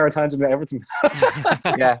going an hour tangent to everything.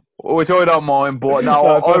 Yeah, which I don't mind. But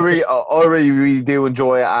no, I really do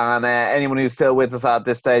enjoy it. And anyone who's still with us at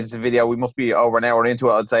this stage of the video, we must be over an hour into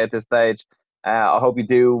it, I'd say, at this stage. I hope you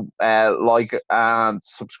do like and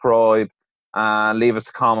subscribe. And leave us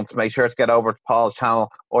a comment. Make sure to get over to Paul's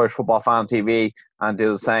channel, Irish Football Fan TV, and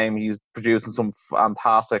do the same. He's producing some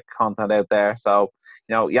fantastic content out there. So,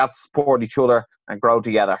 you have to support each other and grow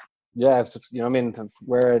together. Yeah, I mean, to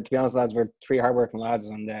be honest, lads, we're 3 hardworking lads,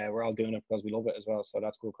 and we're all doing it because we love it as well. So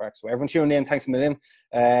that's cool crack. So everyone tuning in, thanks a million.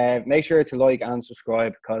 Make sure to like and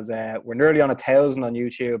subscribe because we're nearly on 1,000 on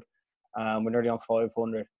YouTube. We're nearly on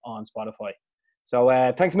 500 on Spotify. So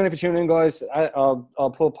thanks a million for tuning in, guys.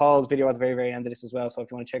 I'll put Paul's video at the very, very end of this as well. So if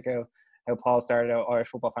you want to check out how Paul started out Irish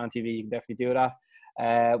Football Fan TV, you can definitely do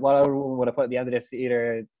that. What would I put at the end of this?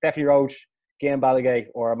 Either Stephanie Roach, Cian Ballaghay,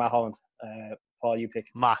 or Matt Holland. Paul, you pick.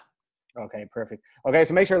 Matt. Okay, perfect. Okay,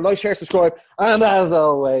 so make sure to like, share, subscribe, and as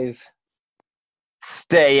always,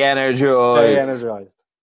 stay energized.